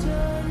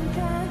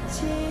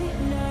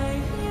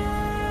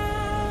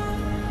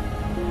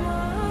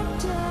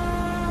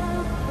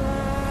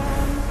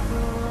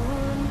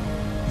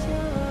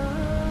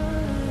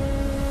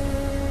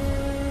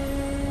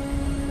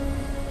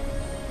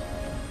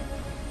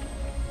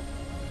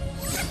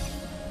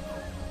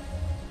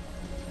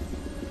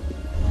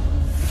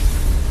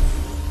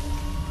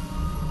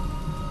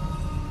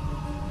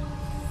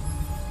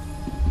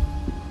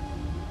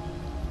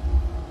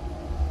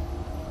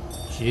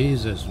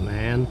Jesus,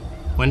 man.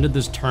 When did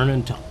this turn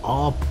into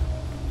Up?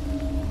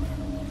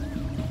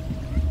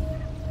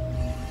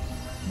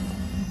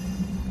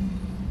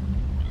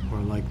 Or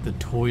like the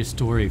Toy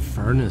Story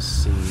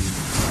furnace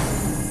scene.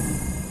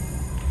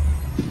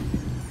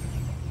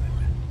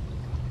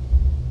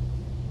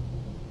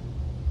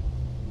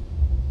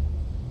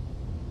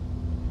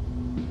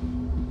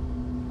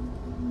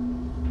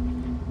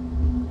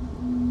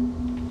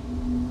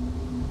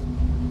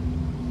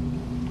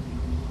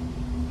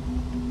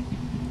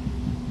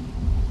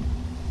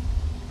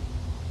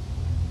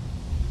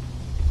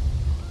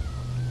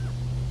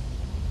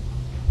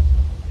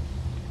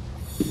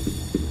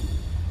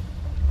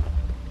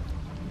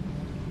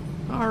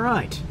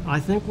 Alright, I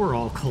think we're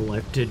all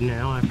collected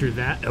now after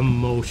that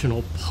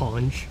emotional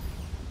punch.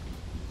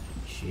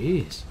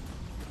 Jeez.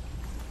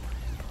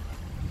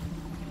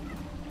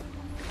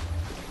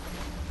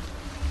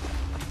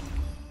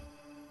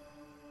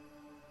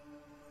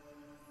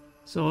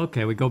 So,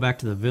 okay, we go back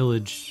to the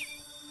village,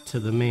 to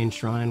the main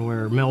shrine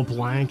where Mel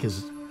Blanc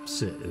is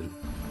sitting.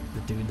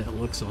 The dude that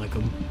looks like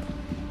him.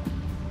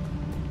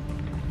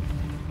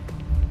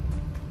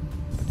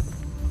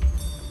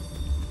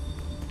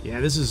 Yeah,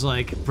 this is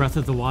like Breath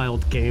of the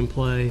Wild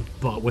gameplay,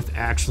 but with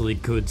actually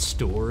good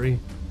story.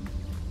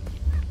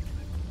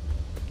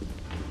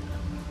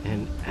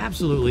 And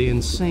absolutely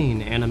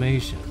insane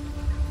animation.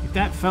 Like,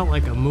 that felt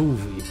like a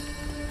movie.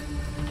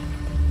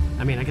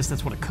 I mean, I guess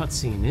that's what a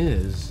cutscene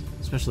is,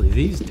 especially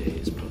these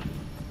days, but...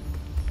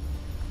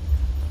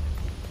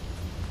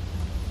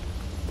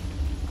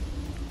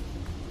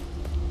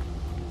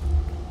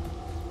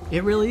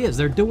 It really is.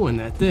 They're doing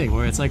that thing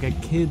where it's like a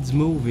kid's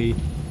movie,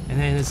 and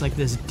then it's like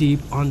this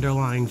deep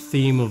underlying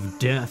theme of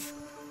death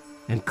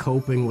and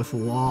coping with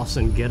loss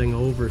and getting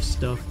over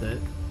stuff that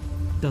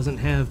doesn't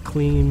have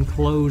clean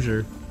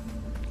closure.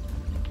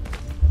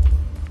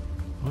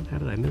 What? How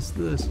did I miss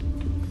this?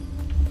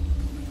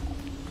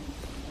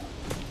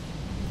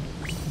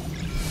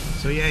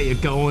 So yeah, you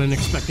go in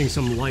expecting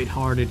some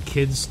lighthearted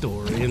kid's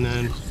story, and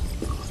then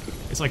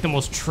it's like the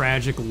most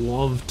tragic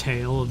love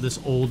tale of this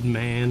old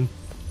man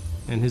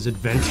and his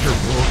adventure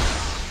book.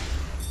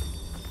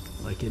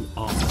 Like in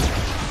Up.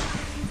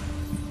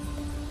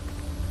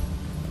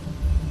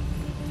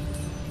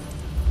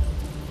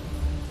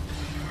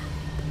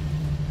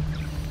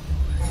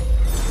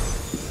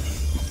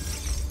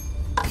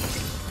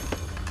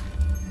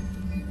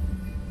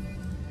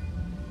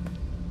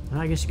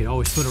 I guess you could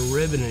always put a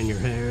ribbon in your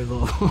hair,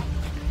 though.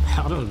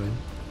 I don't know.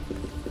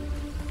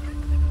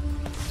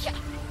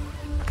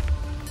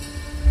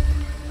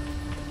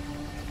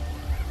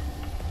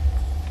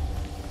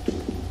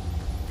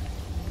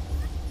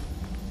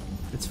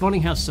 It's funny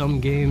how some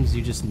games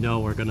you just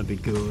know are gonna be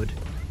good.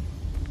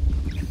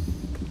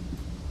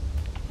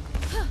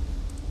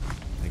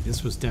 Like,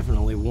 this was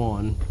definitely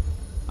one.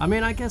 I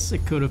mean, I guess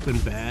it could have been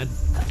bad.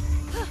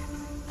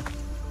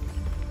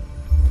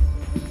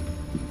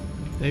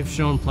 They've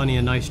shown plenty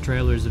of nice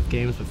trailers of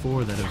games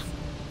before that have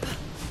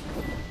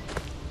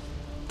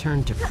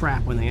turned to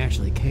crap when they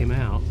actually came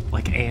out.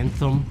 Like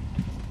Anthem.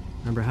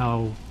 Remember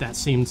how that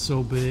seemed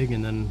so big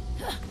and then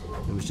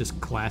it was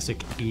just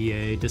classic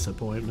EA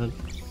disappointment?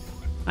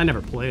 I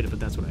never played it, but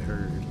that's what I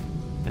heard.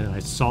 And I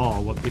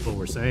saw what people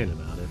were saying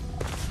about it.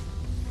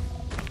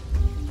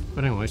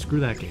 But anyway, screw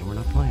that game. We're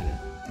not playing it.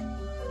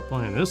 We're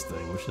playing this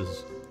thing, which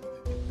is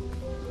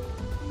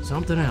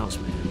something else,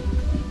 man.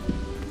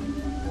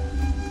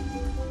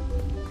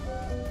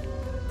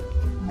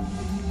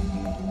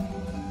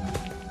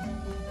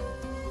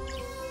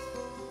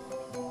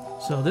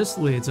 So this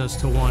leads us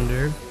to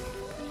wonder...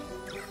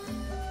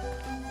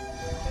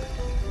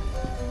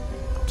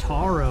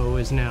 Taro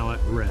is now at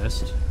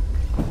rest.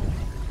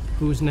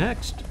 Who's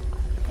next?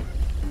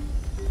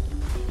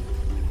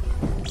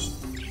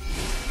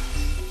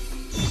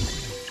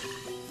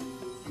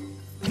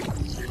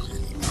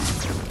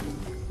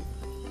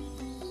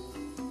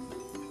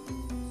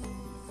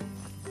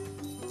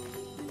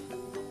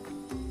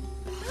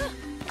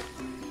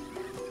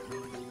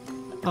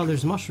 Oh,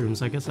 there's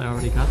mushrooms. I guess I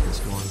already got this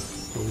one.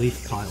 The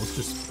leaf piles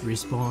just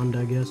respawned,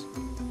 I guess.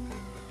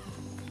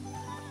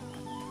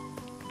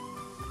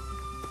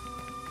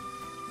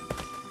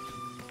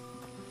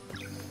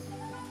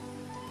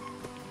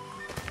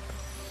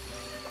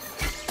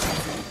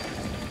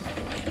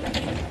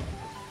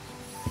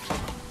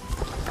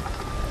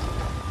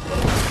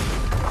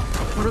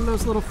 What are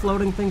those little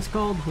floating things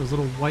called? Those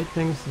little white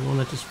things? The one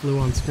that just flew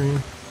on screen?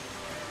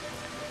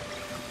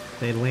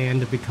 They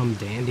land to become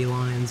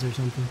dandelions or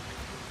something?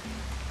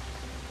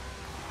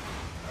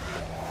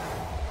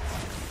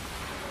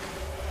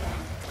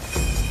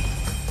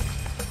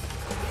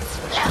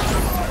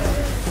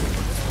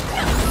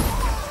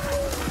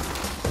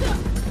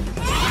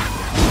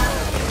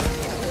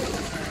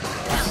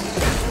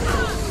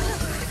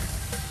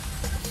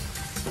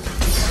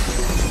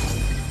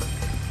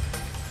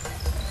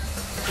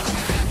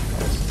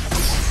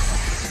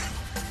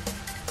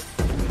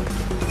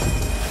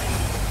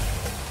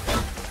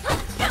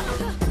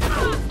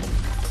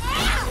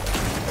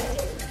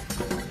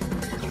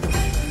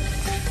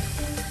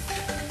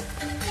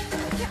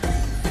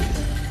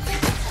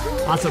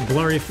 Lots of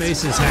blurry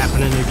faces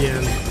happening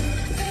again.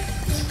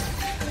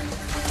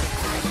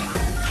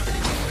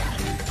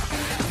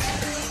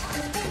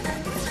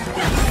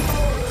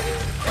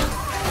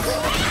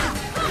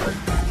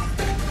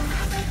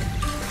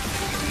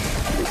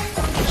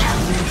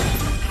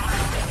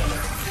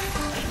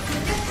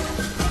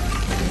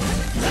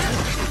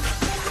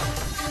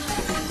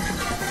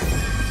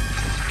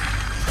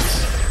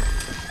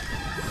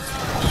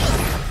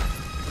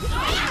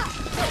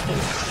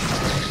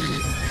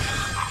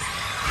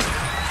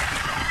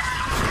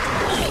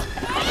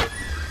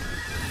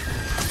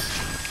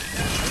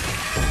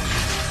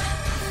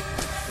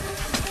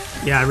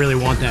 Yeah, I really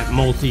want that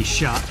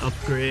multi-shot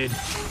upgrade.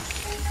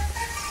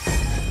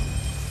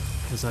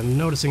 Because I'm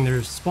noticing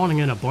they're spawning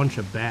in a bunch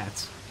of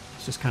bats.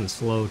 It's just kind of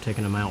slow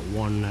taking them out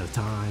one at a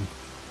time.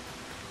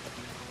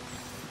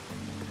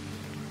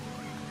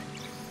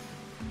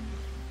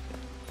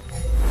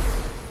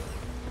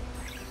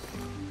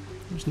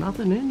 There's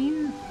nothing in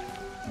here.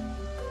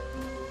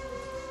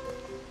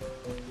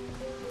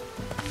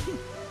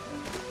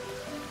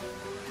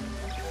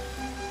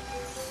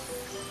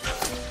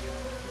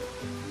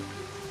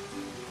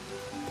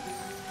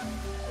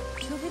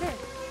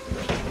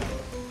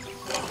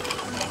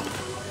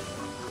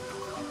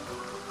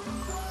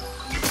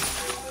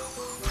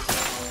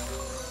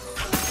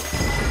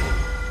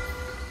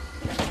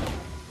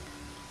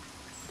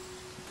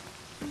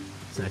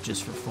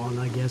 Just for fun,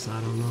 I guess.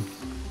 I don't know.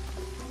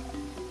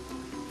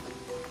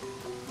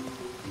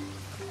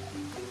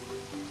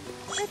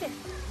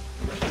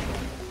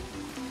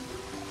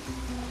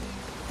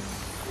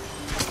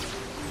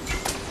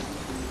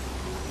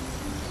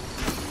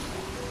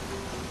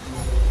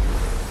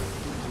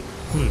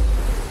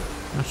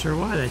 Not sure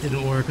why that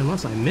didn't work,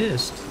 unless I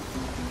missed.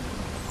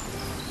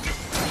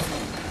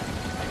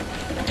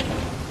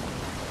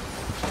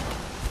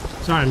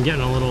 Sorry, I'm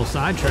getting a little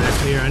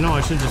sidetracked here. I know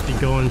I should just be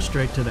going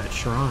straight to that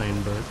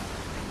shrine, but...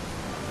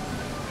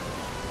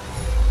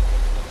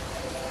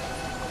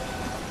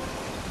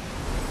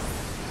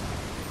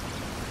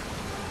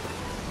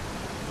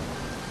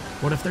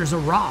 What if there's a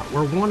rot?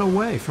 We're one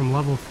away from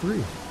level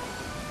 3.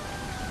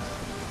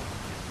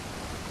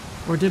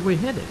 Or did we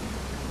hit it?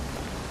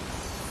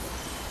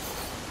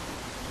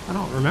 I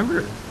don't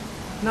remember.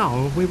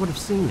 No, we would have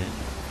seen it.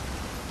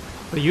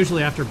 But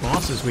usually after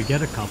bosses we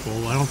get a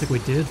couple. I don't think we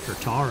did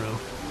for Taro.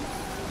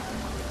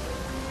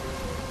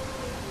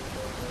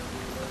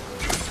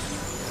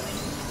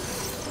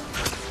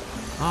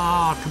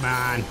 Oh, come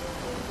on.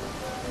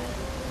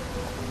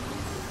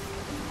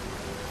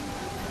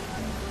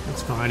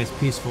 It's fine, it's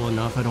peaceful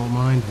enough, I don't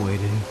mind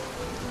waiting.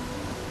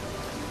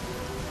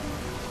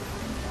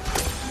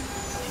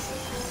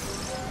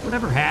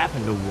 Whatever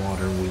happened to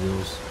water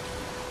wheels?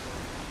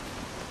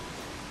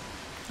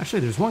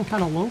 Actually, there's one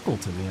kind of local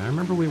to me. I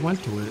remember we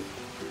went to it.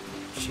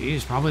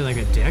 Jeez, probably like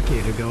a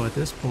decade ago at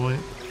this point.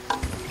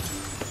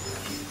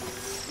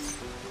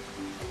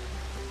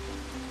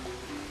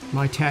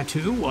 My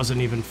tattoo wasn't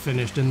even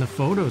finished in the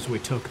photos we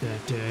took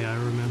that day, I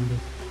remember.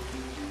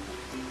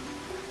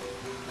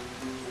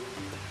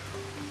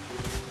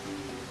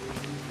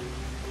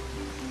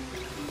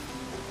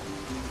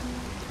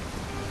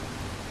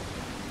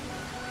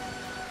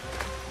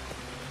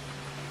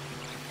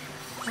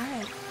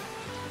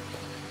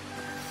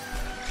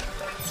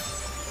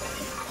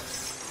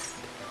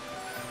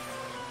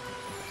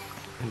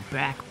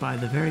 Back by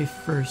the very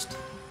first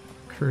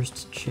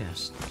cursed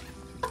chest.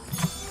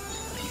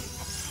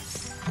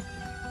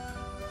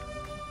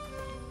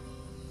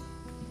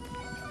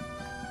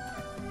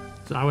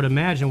 So I would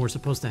imagine we're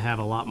supposed to have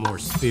a lot more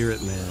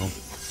spirit mail.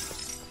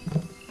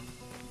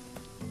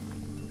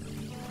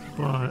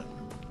 But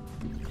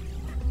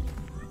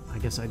I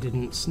guess I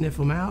didn't sniff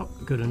them out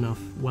good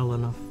enough, well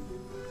enough.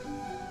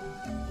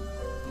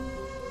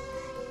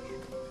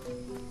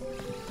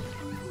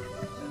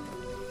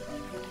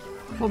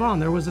 Hold on,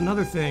 there was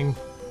another thing.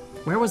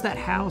 Where was that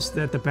house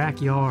that the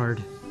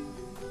backyard?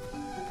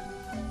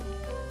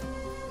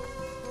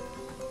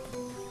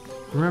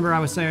 Remember I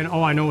was saying,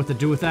 oh, I know what to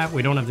do with that.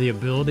 We don't have the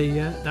ability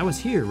yet. That was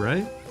here,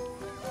 right?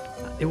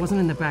 It wasn't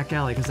in the back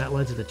alley because that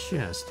led to the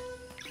chest.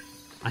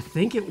 I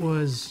think it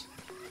was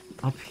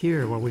up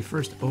here where we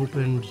first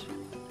opened.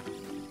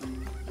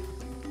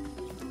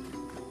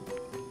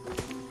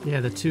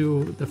 Yeah,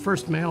 the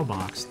first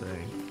mailbox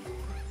thing.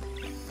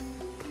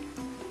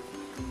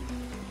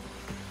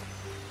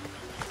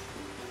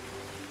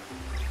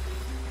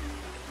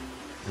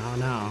 Oh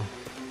no.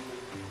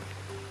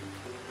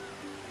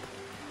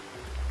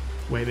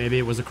 Wait, maybe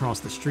it was across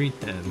the street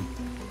then.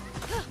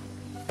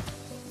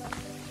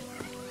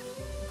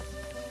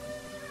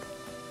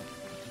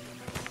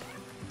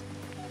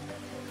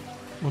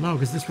 Well, no,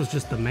 because this was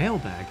just the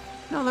mailbag.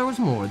 No, there was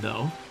more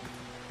though.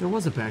 There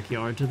was a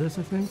backyard to this,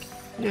 I think.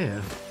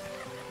 Yeah.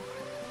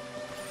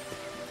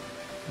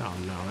 Oh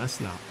no,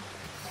 that's not.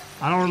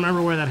 I don't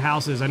remember where that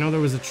house is. I know there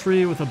was a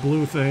tree with a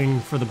blue thing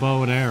for the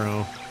bow and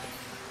arrow.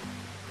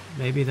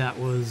 Maybe that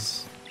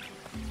was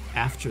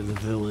after the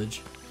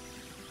village.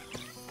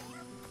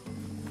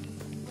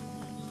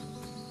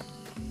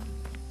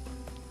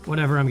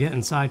 Whatever, I'm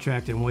getting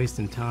sidetracked and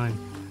wasting time.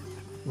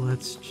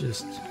 Let's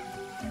just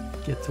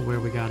get to where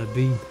we gotta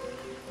be.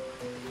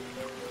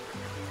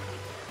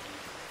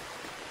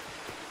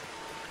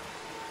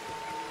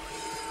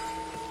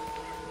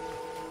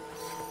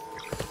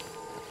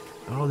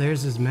 Oh,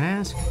 there's his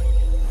mask.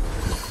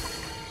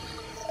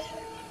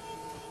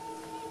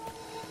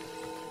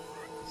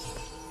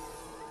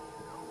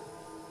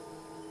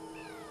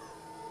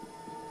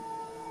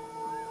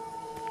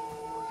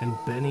 And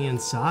Beni and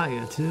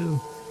Saiya, too.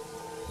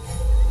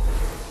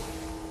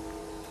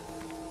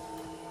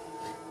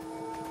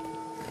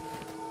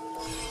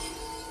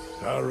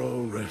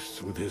 Taro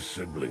rests with his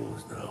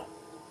siblings now.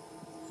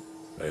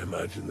 I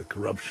imagine the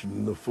corruption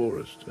in the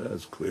forest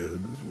has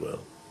cleared as well.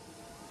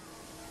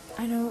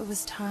 I know it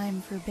was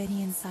time for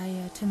Beni and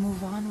Saiya to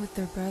move on with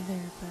their brother,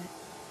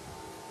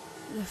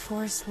 but the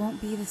forest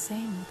won't be the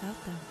same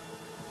without them.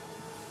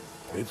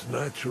 It's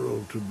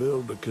natural to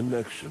build a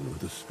connection with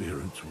the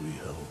spirits we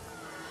help.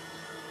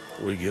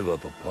 We give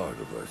up a part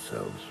of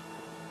ourselves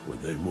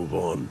when they move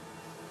on.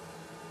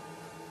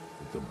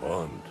 But the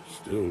bond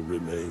still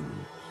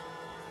remains.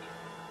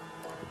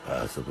 The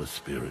path of a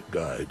spirit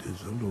guide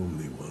is a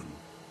lonely one.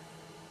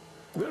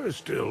 There is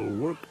still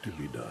work to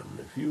be done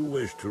if you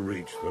wish to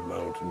reach the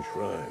mountain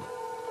shrine.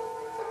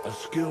 A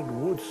skilled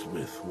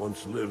woodsmith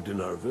once lived in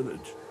our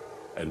village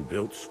and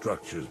built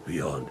structures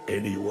beyond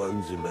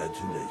anyone's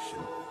imagination.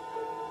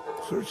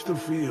 Search the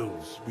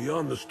fields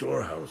beyond the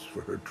storehouse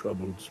for her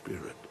troubled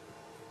spirit.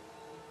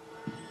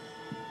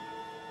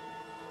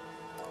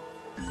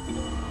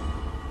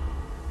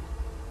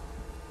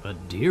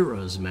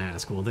 Adira's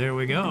mask. Well, there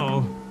we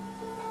go.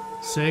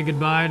 Say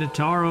goodbye to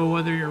Taro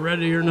whether you're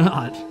ready or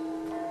not.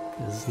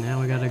 Because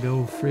now we gotta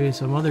go free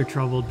some other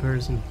troubled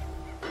person.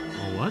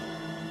 Oh, what?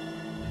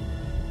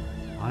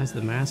 Why is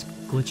the mask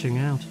glitching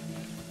out?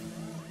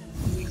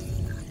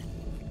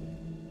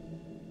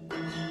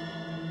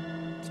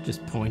 It's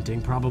just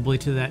pointing probably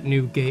to that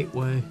new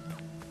gateway.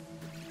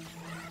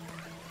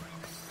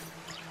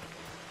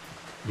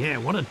 Yeah,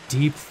 what a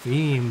deep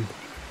theme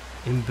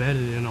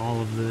embedded in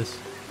all of this.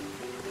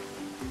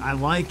 I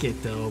like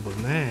it though, but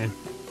man,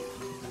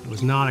 I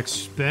was not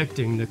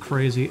expecting the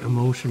crazy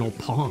emotional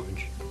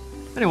punch.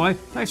 Anyway,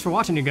 thanks for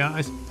watching, you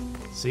guys.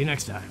 See you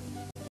next time.